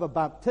to have a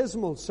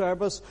baptismal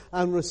service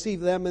and receive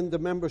them into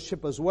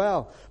membership as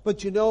well.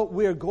 But you know,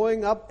 we're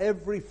going up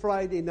every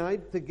Friday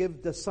night to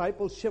give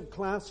discipleship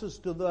classes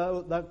to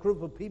that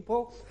group of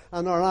people.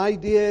 And our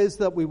idea is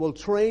that we will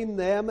train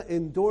them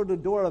in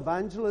door-to-door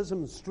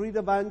evangelism, street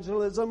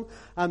evangelism,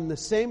 and the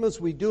same as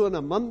we do on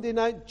a Monday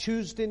night,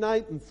 Tuesday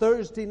night and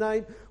Thursday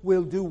night,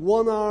 we'll do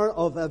 1 hour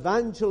of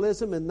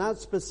evangelism in that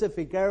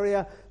specific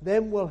area.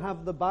 Then we'll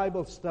have the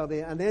Bible study,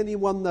 and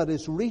anyone that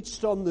is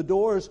reached on the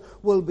doors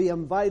will be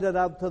invited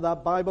out to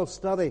that Bible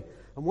study.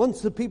 And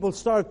once the people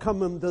start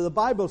coming to the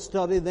Bible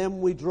study,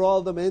 then we draw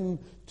them in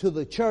to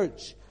the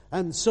church.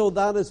 And so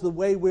that is the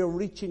way we're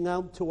reaching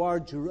out to our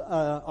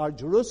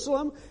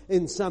Jerusalem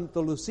in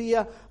Santa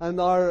Lucia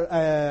and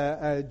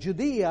our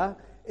Judea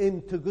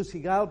in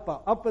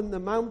Tegucigalpa. Up in the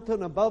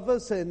mountain above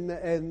us in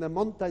the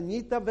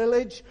Montañita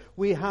village,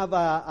 we have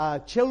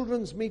a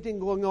children's meeting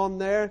going on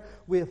there.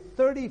 We have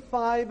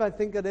 35, I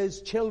think it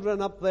is,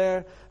 children up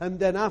there. And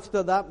then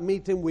after that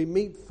meeting, we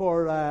meet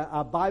for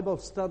a Bible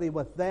study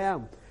with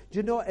them. Do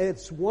you know,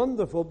 it's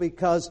wonderful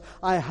because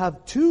I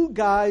have 2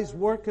 guys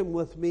working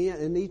with me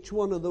in each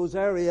one of those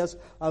areas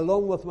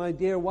along with my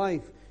dear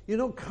wife. You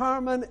know,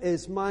 Carmen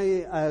is my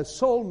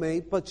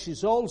soulmate, but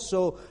she's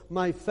also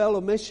my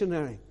fellow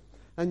missionary.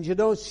 And you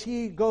know,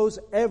 she goes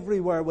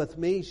everywhere with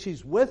me.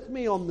 She's with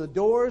me on the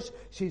doors.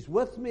 She's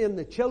with me in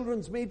the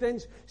children's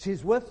meetings.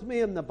 She's with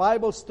me in the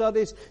Bible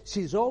studies.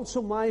 She's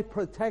also my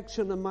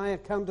protection and my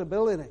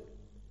accountability.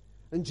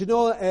 And you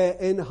know,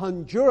 in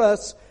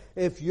Honduras,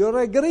 if you're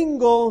a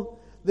gringo,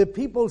 the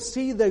people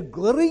see the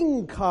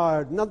green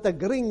card, not the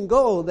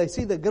gringo. They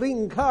see the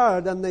green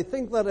card, and they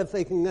think that if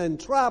they can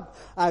entrap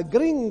a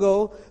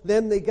gringo,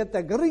 then they get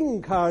the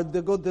green card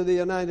to go to the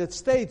United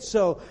States.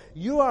 So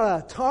you are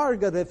a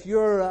target if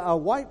you're a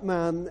white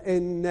man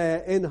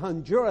in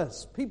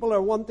Honduras. People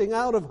are wanting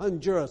out of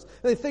Honduras.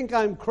 They think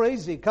I'm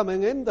crazy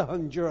coming into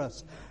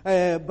Honduras.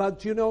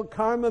 But you know,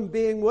 Carmen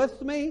being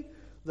with me,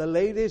 the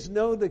ladies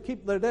know to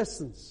keep their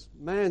distance.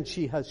 Man,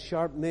 she has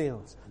sharp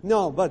nails.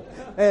 No,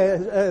 but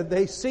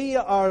they see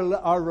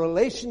our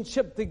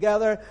relationship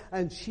together,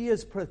 and she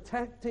is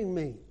protecting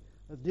me.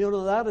 You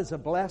know, that is a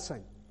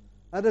blessing.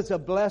 That is a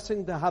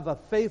blessing to have a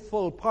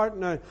faithful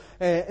partner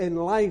in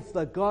life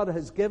that God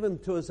has given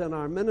to us in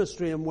our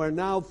ministry. And we're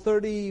now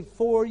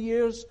 34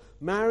 years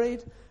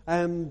married.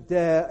 And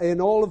in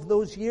all of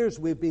those years,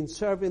 we've been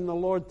serving the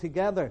Lord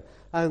together.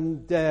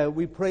 And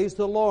we praise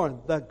the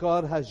Lord that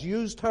God has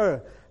used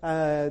her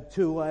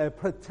to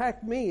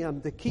protect me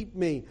and to keep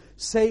me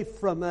safe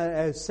from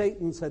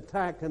Satan's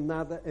attack in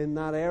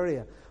that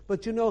area.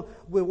 But you know,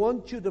 we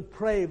want you to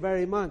pray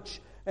very much.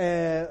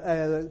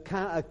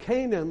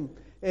 Canaan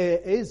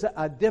is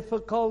a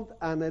difficult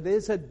and it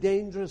is a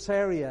dangerous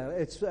area.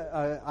 It's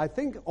I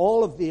think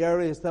all of the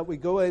areas that we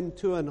go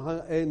into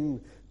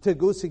in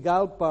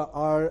Tegucigalpa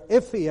are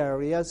iffy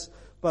areas,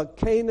 but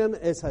Canaan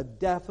is a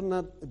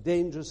definite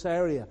dangerous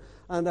area.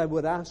 And I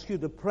would ask you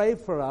to pray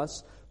for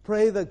us.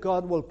 Pray that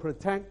God will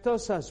protect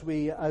us as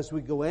we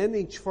go in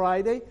each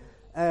Friday.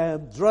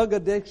 Drug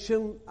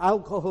addiction,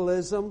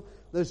 alcoholism,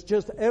 there's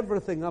just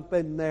everything up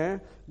in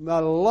there.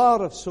 A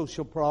lot of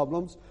social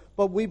problems.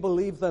 But we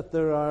believe that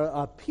there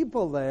are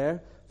people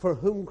there for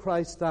whom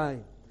Christ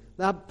died.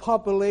 That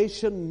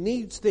population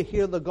needs to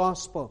hear the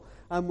gospel.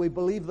 And we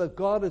believe that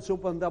God has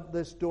opened up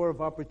this door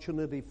of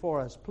opportunity for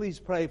us. Please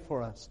pray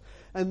for us.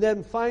 And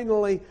then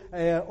finally,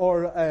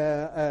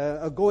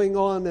 going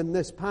on in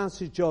this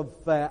passage of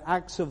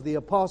Acts of the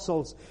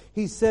Apostles,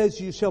 he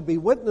says, "You shall be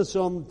witness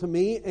unto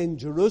me in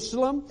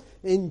Jerusalem,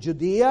 in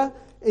Judea,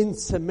 in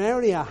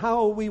Samaria."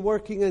 How are we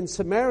working in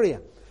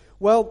Samaria?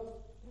 Well,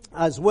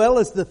 as well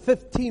as the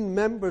 15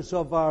 members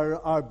of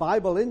our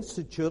Bible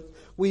Institute,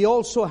 we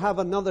also have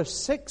another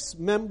 6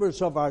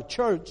 members of our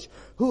church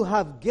who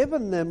have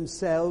given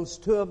themselves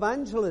to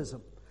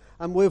evangelism.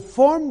 And we've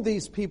formed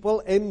these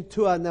people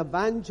into an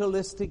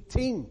evangelistic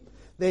team.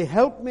 They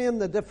help me in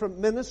the different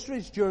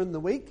ministries during the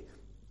week,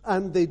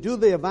 and they do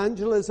the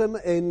evangelism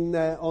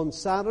on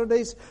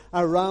Saturdays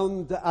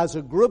as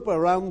a group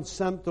around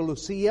Santa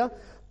Lucia.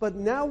 But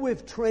now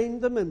we've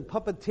trained them in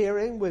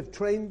puppeteering, we've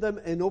trained them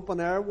in open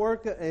air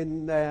work,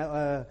 in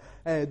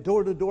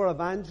door-to-door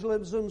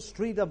evangelism,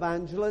 street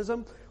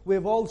evangelism.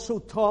 We've also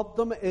taught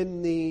them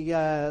in the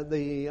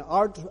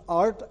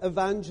art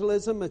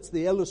evangelism. It's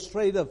the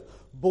illustrative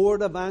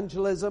board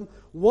evangelism.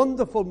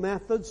 Wonderful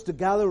methods to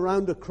gather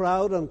around a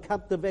crowd and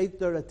captivate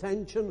their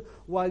attention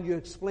while you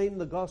explain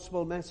the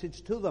gospel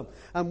message to them.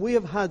 And we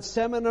have had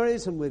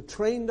seminaries and we've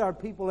trained our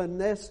people in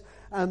this.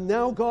 And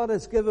now God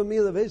has given me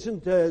the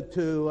vision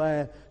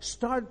to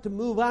start to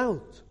move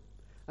out.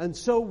 And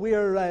so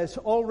we're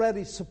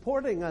already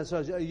supporting, as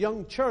a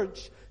young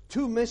church,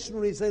 2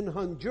 missionaries in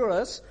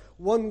Honduras.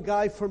 One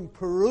guy from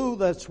Peru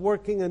that's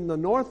working in the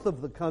north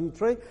of the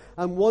country,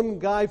 and one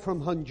guy from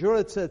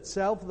Honduras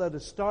itself that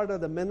has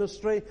started a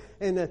ministry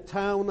in a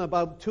town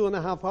about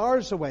 2.5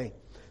 hours away.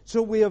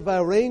 So we have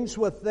arranged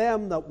with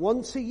them that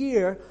once a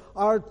year,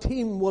 our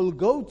team will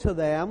go to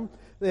them.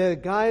 The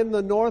guy in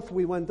the north,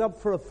 we went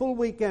up for a full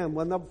weekend,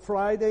 went up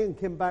Friday and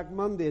came back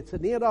Monday. It's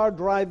an 8-hour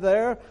drive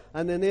there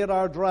and an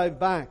 8-hour drive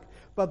back.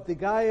 But the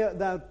guy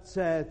that's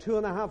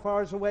 2.5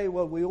 hours away,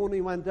 well, we only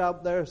went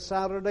out there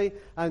Saturday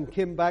and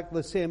came back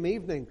the same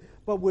evening.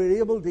 But we're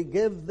able to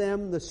give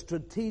them the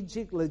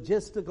strategic,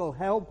 logistical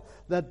help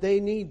that they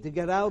need to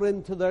get out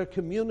into their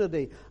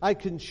community. I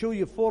can show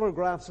you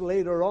photographs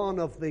later on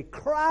of the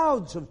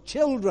crowds of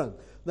children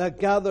that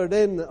gathered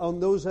in on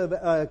those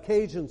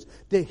occasions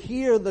to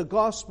hear the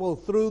gospel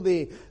through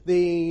the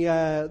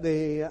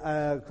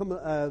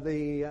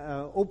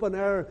open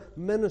air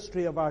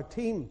ministry of our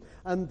team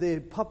and the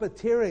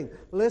puppeteering.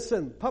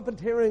 Listen,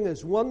 puppeteering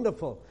is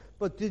wonderful,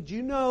 but did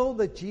you know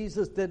that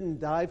Jesus didn't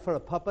die for a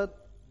puppet?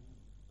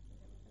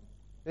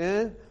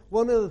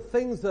 One of the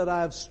things that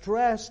I've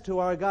stressed to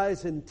our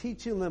guys in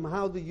teaching them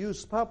how to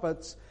use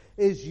puppets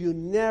is you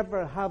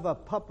never have a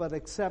puppet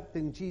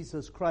accepting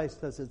Jesus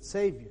Christ as its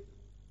Savior.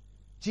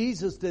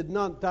 Jesus did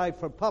not die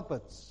for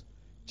puppets.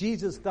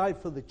 Jesus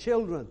died for the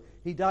children.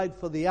 He died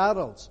for the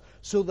adults.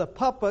 So the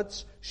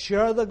puppets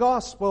share the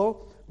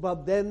gospel,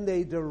 but then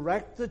they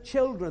direct the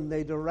children,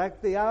 they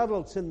direct the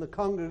adults in the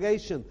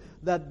congregation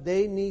that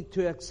they need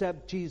to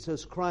accept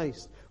Jesus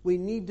Christ. We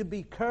need to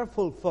be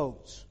careful,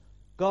 folks.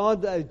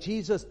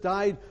 Jesus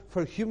died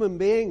for human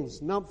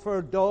beings, not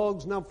for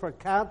dogs, not for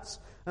cats,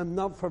 and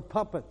not for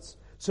puppets.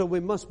 So we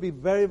must be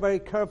very, very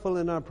careful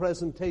in our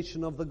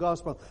presentation of the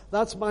gospel.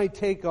 That's my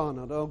take on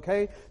it,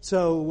 okay?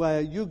 So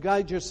you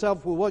guide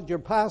yourself with what your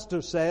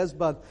pastor says,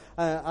 but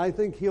I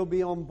think he'll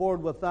be on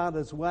board with that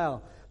as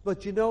well.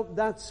 But you know,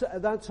 that's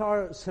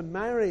our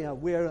Samaria.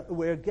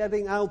 We're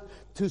getting out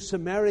to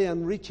Samaria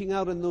and reaching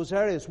out in those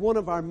areas. One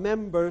of our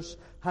members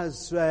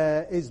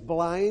is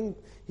blind.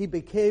 He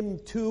became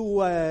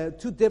too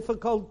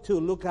difficult to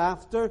look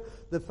after.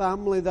 The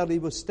family that he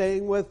was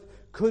staying with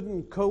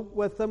couldn't cope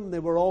with them. They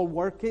were all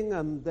working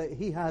and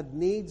he had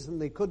needs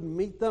and they couldn't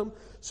meet them.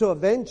 So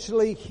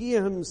eventually he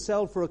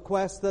himself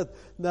requested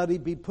that he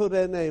be put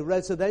in a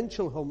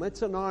residential home.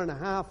 It's an hour and a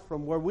half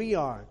from where we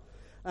are.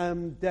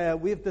 And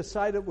we've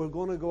decided we're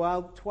going to go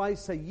out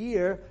twice a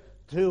year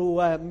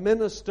to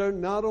minister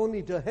not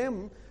only to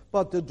him,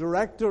 but the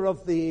director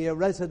of the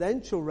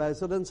residential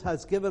residence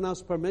has given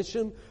us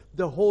permission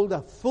to hold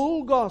a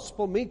full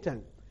gospel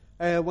meeting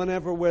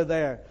whenever we're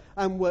there.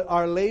 And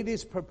our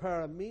ladies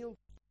prepare a meal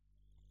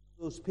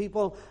for those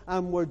people,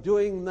 and we're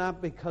doing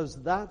that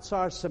because that's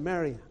our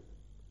Samaria.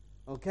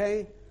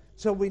 Okay?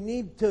 So we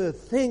need to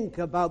think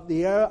about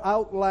the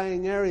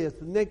outlying areas.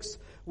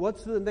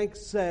 What's the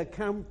next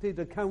county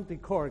to county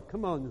court?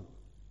 Come on.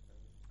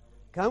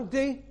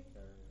 County?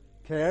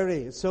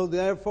 Kerry. So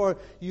therefore,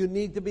 you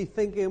need to be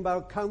thinking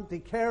about County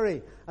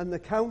Kerry and the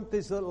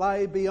counties that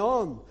lie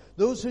beyond.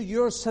 Those are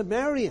your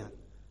Samaria.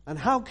 And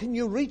how can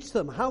you reach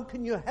them? How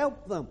can you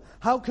help them?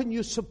 How can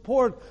you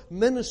support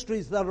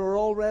ministries that are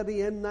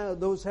already in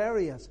those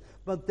areas?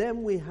 But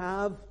then we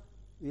have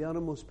the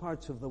uttermost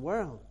parts of the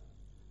world.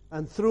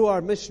 And through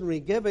our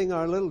missionary giving,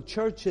 our little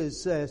church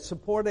is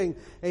supporting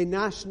a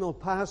national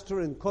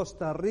pastor in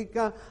Costa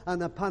Rica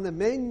and a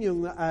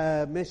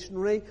Panameño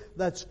missionary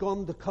that's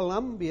gone to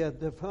Colombia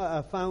to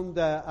found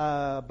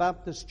a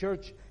Baptist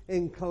church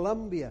in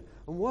Colombia.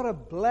 And what a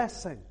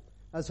blessing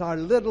as our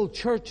little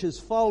church is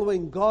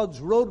following God's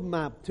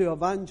roadmap to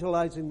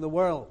evangelizing the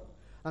world.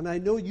 And I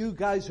know you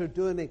guys are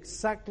doing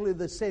exactly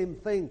the same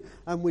thing,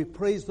 and we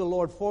praise the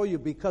Lord for you,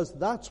 because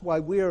that's why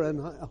we're in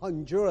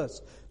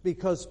Honduras,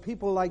 because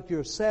people like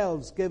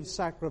yourselves give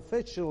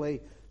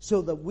sacrificially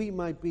so that we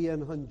might be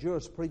in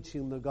Honduras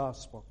preaching the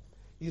gospel.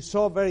 You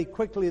saw very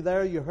quickly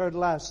there, you heard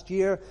last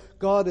year,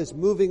 God is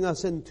moving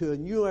us into a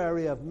new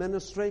area of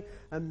ministry,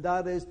 and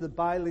that is the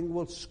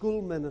bilingual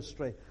school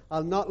ministry.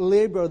 I'll not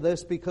labor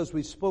this because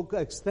we spoke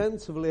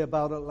extensively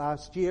about it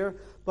last year,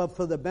 but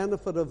for the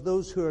benefit of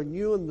those who are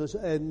new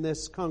in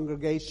this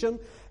congregation,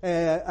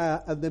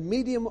 the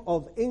medium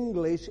of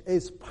English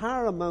is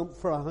paramount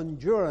for a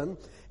Honduran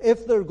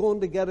if they're going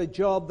to get a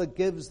job that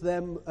gives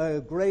them a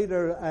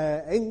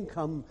greater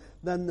income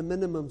than the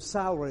minimum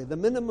salary. The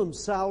minimum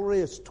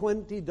salary is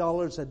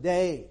 $20 a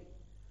day.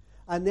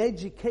 An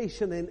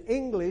education in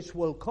English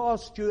will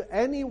cost you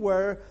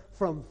anywhere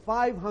from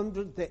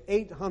 $500 to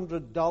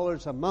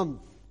 $800 a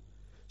month.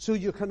 So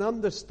you can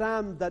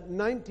understand that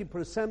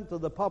 90%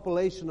 of the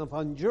population of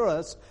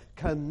Honduras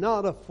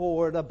cannot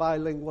afford a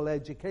bilingual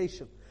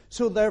education.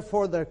 So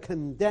therefore they're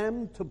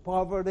condemned to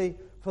poverty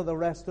for the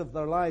rest of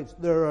their lives.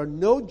 There are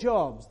no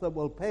jobs that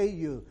will pay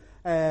you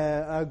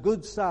a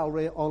good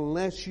salary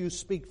unless you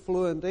speak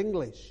fluent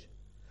English.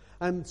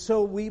 And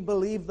so we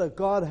believe that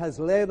God has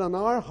laid on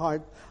our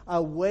heart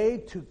a way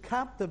to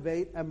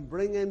captivate and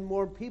bring in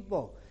more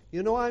people.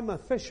 You know, I'm a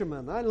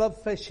fisherman. I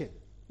love fishing.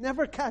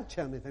 Never catch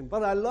anything,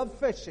 but I love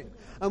fishing.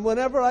 And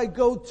whenever I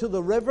go to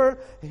the river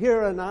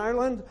here in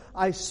Ireland,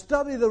 I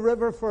study the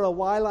river for a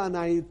while and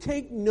I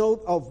take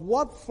note of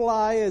what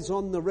fly is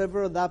on the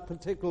river that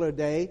particular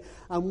day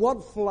and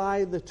what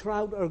fly the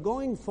trout are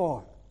going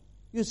for.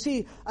 You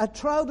see, a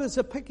trout is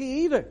a picky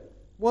eater.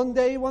 One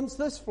day he wants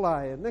this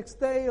fly, and next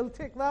day he'll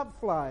take that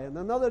fly, and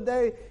another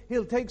day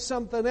he'll take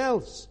something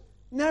else.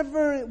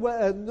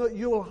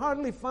 You'll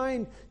hardly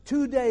find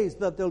 2 days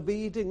that they'll be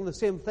eating the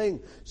same thing.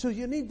 So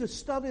you need to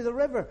study the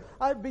river.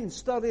 I've been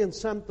studying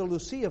Santa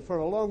Lucia for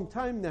a long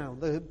time now.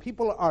 The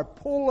people are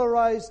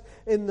polarized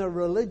in their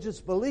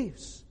religious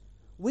beliefs.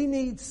 We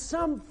need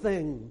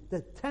something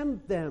to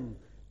tempt them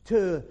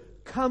to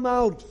come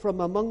out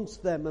from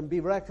amongst them and be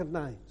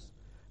recognized.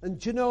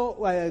 And you know,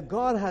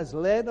 God has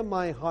laid on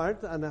my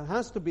heart, and it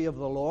has to be of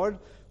the Lord,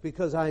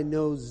 because I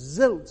know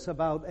zilts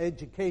about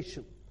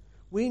education.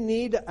 We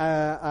need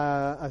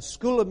a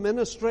school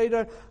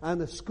administrator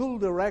and a school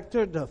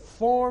director to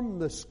form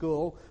the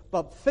school,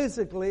 but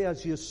physically,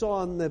 as you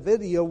saw in the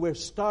video, we're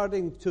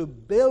starting to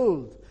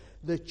build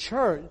the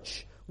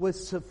church with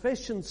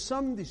sufficient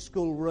Sunday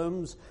school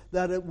rooms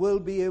that it will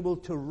be able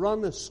to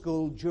run a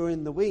school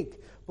during the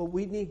week. But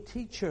we need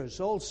teachers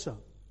also.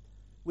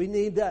 We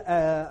need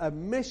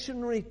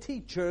missionary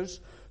teachers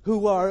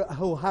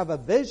who have a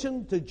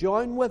vision to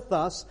join with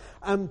us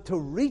and to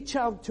reach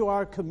out to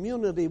our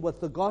community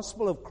with the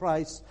gospel of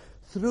Christ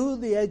through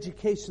the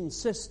education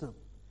system.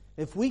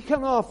 If we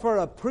can offer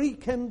a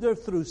pre-kinder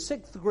through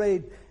 6th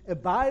grade a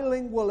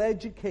bilingual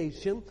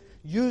education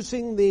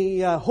using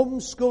the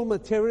homeschool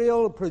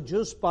material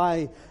produced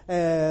by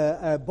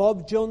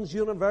Bob Jones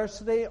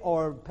University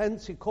or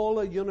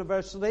Pensacola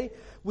University,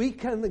 we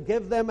can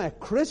give them a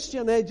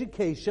Christian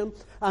education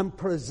and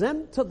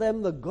present to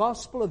them the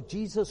gospel of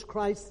Jesus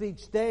Christ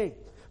each day.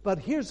 But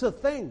here's the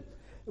thing.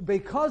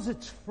 Because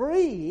it's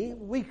free,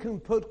 we can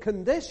put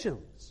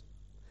conditions.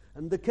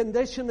 And the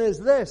condition is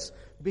this.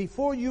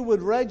 Before you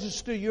would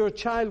register your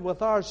child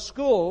with our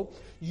school,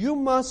 you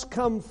must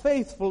come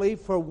faithfully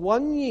for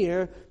 1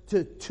 year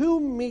to 2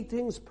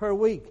 meetings per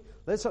week.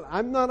 Listen,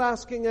 I'm not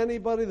asking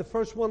anybody, the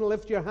first one to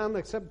lift your hand,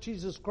 accept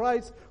Jesus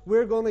Christ.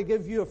 We're going to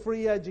give you a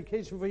free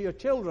education for your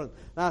children.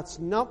 That's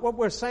not what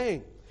we're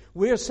saying.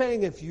 We're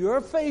saying if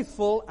you're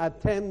faithful,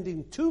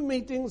 attending 2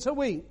 meetings a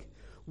week,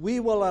 we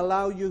will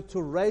allow you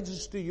to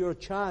register your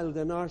child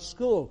in our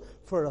school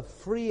for a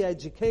free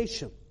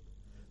education.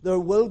 There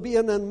will be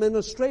an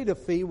administrative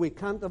fee. We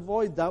can't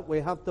avoid that. We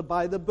have to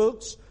buy the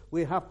books.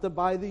 We have to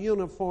buy the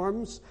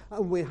uniforms,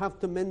 and we have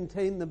to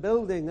maintain the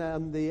building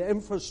and the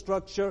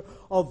infrastructure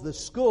of the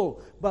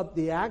school. But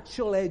the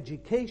actual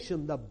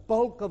education, the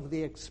bulk of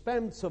the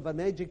expense of an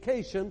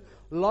education,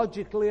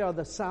 logically are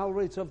the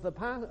salaries of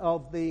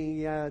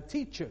the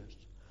teachers.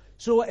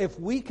 So if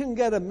we can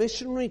get a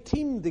missionary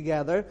team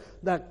together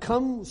that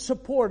come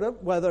support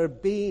it, whether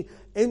it be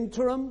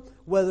interim,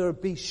 whether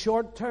it be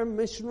short-term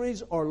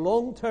missionaries or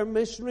long-term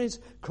missionaries,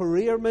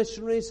 career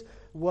missionaries,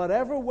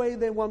 whatever way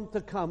they want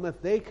to come,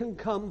 if they can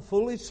come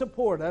fully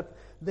support it,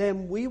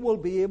 then we will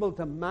be able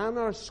to man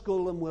our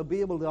school and we'll be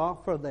able to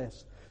offer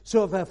this.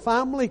 So if a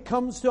family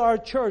comes to our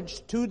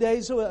church 2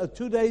 days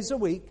a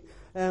week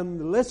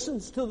and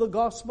listens to the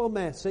gospel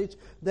message,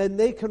 then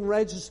they can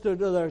register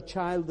to their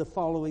child the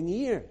following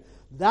year.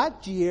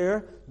 That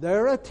year,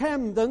 their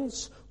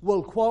attendance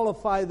will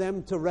qualify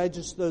them to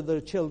register their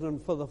children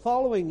for the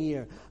following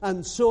year.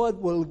 And so it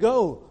will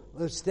go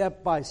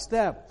step by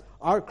step.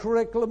 Our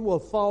curriculum will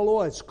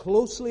follow as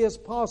closely as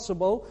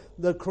possible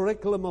the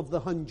curriculum of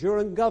the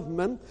Honduran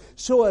government.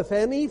 So if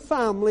any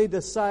family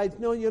decides,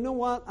 no, you know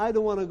what, I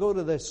don't want to go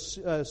to this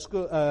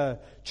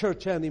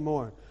church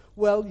anymore,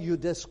 well, you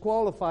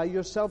disqualify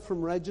yourself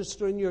from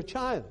registering your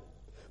child.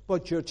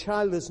 But your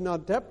child is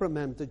not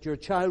deprimented. Your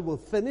child will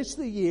finish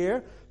the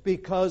year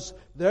because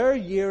their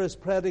year is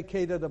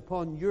predicated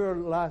upon your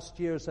last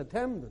year's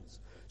attendance.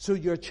 So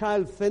your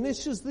child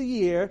finishes the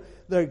year,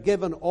 they're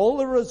given all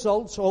the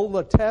results, all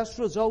the test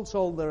results,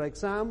 all their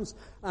exams,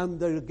 and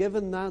they're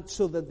given that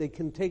so that they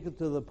can take it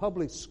to the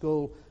public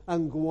school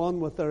and go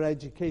on with their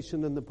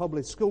education in the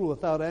public school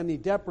without any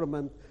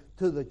detriment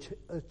to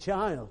the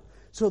child.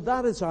 So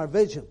that is our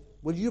vision.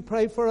 Will you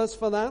pray for us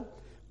for that?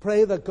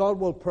 Pray that God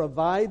will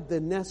provide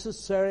the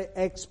necessary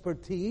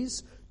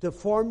expertise to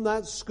form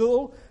that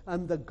school,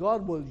 and that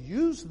God will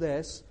use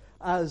this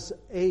as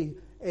a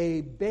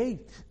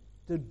bait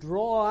to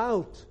draw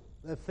out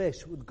the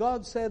fish.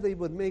 God said He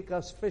would make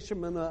us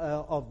fishermen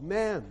of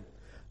men.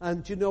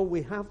 And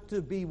we have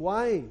to be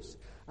wise.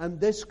 And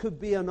this could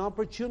be an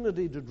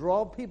opportunity to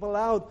draw people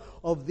out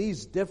of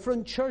these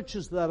different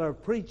churches that are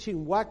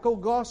preaching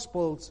wacko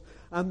gospels,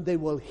 and they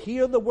will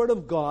hear the Word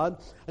of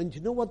God. And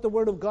you know what the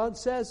Word of God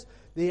says?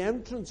 The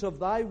entrance of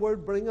Thy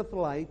Word bringeth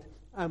light,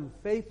 and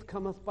faith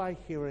cometh by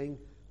hearing,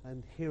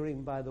 and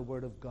hearing by the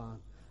Word of God.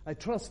 I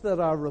trust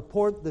that our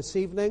report this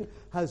evening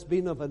has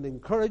been of an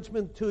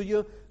encouragement to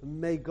you.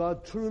 May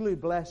God truly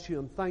bless you,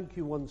 and thank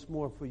you once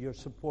more for your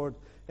support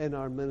in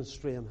our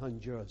ministry in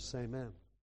Honduras. Amen.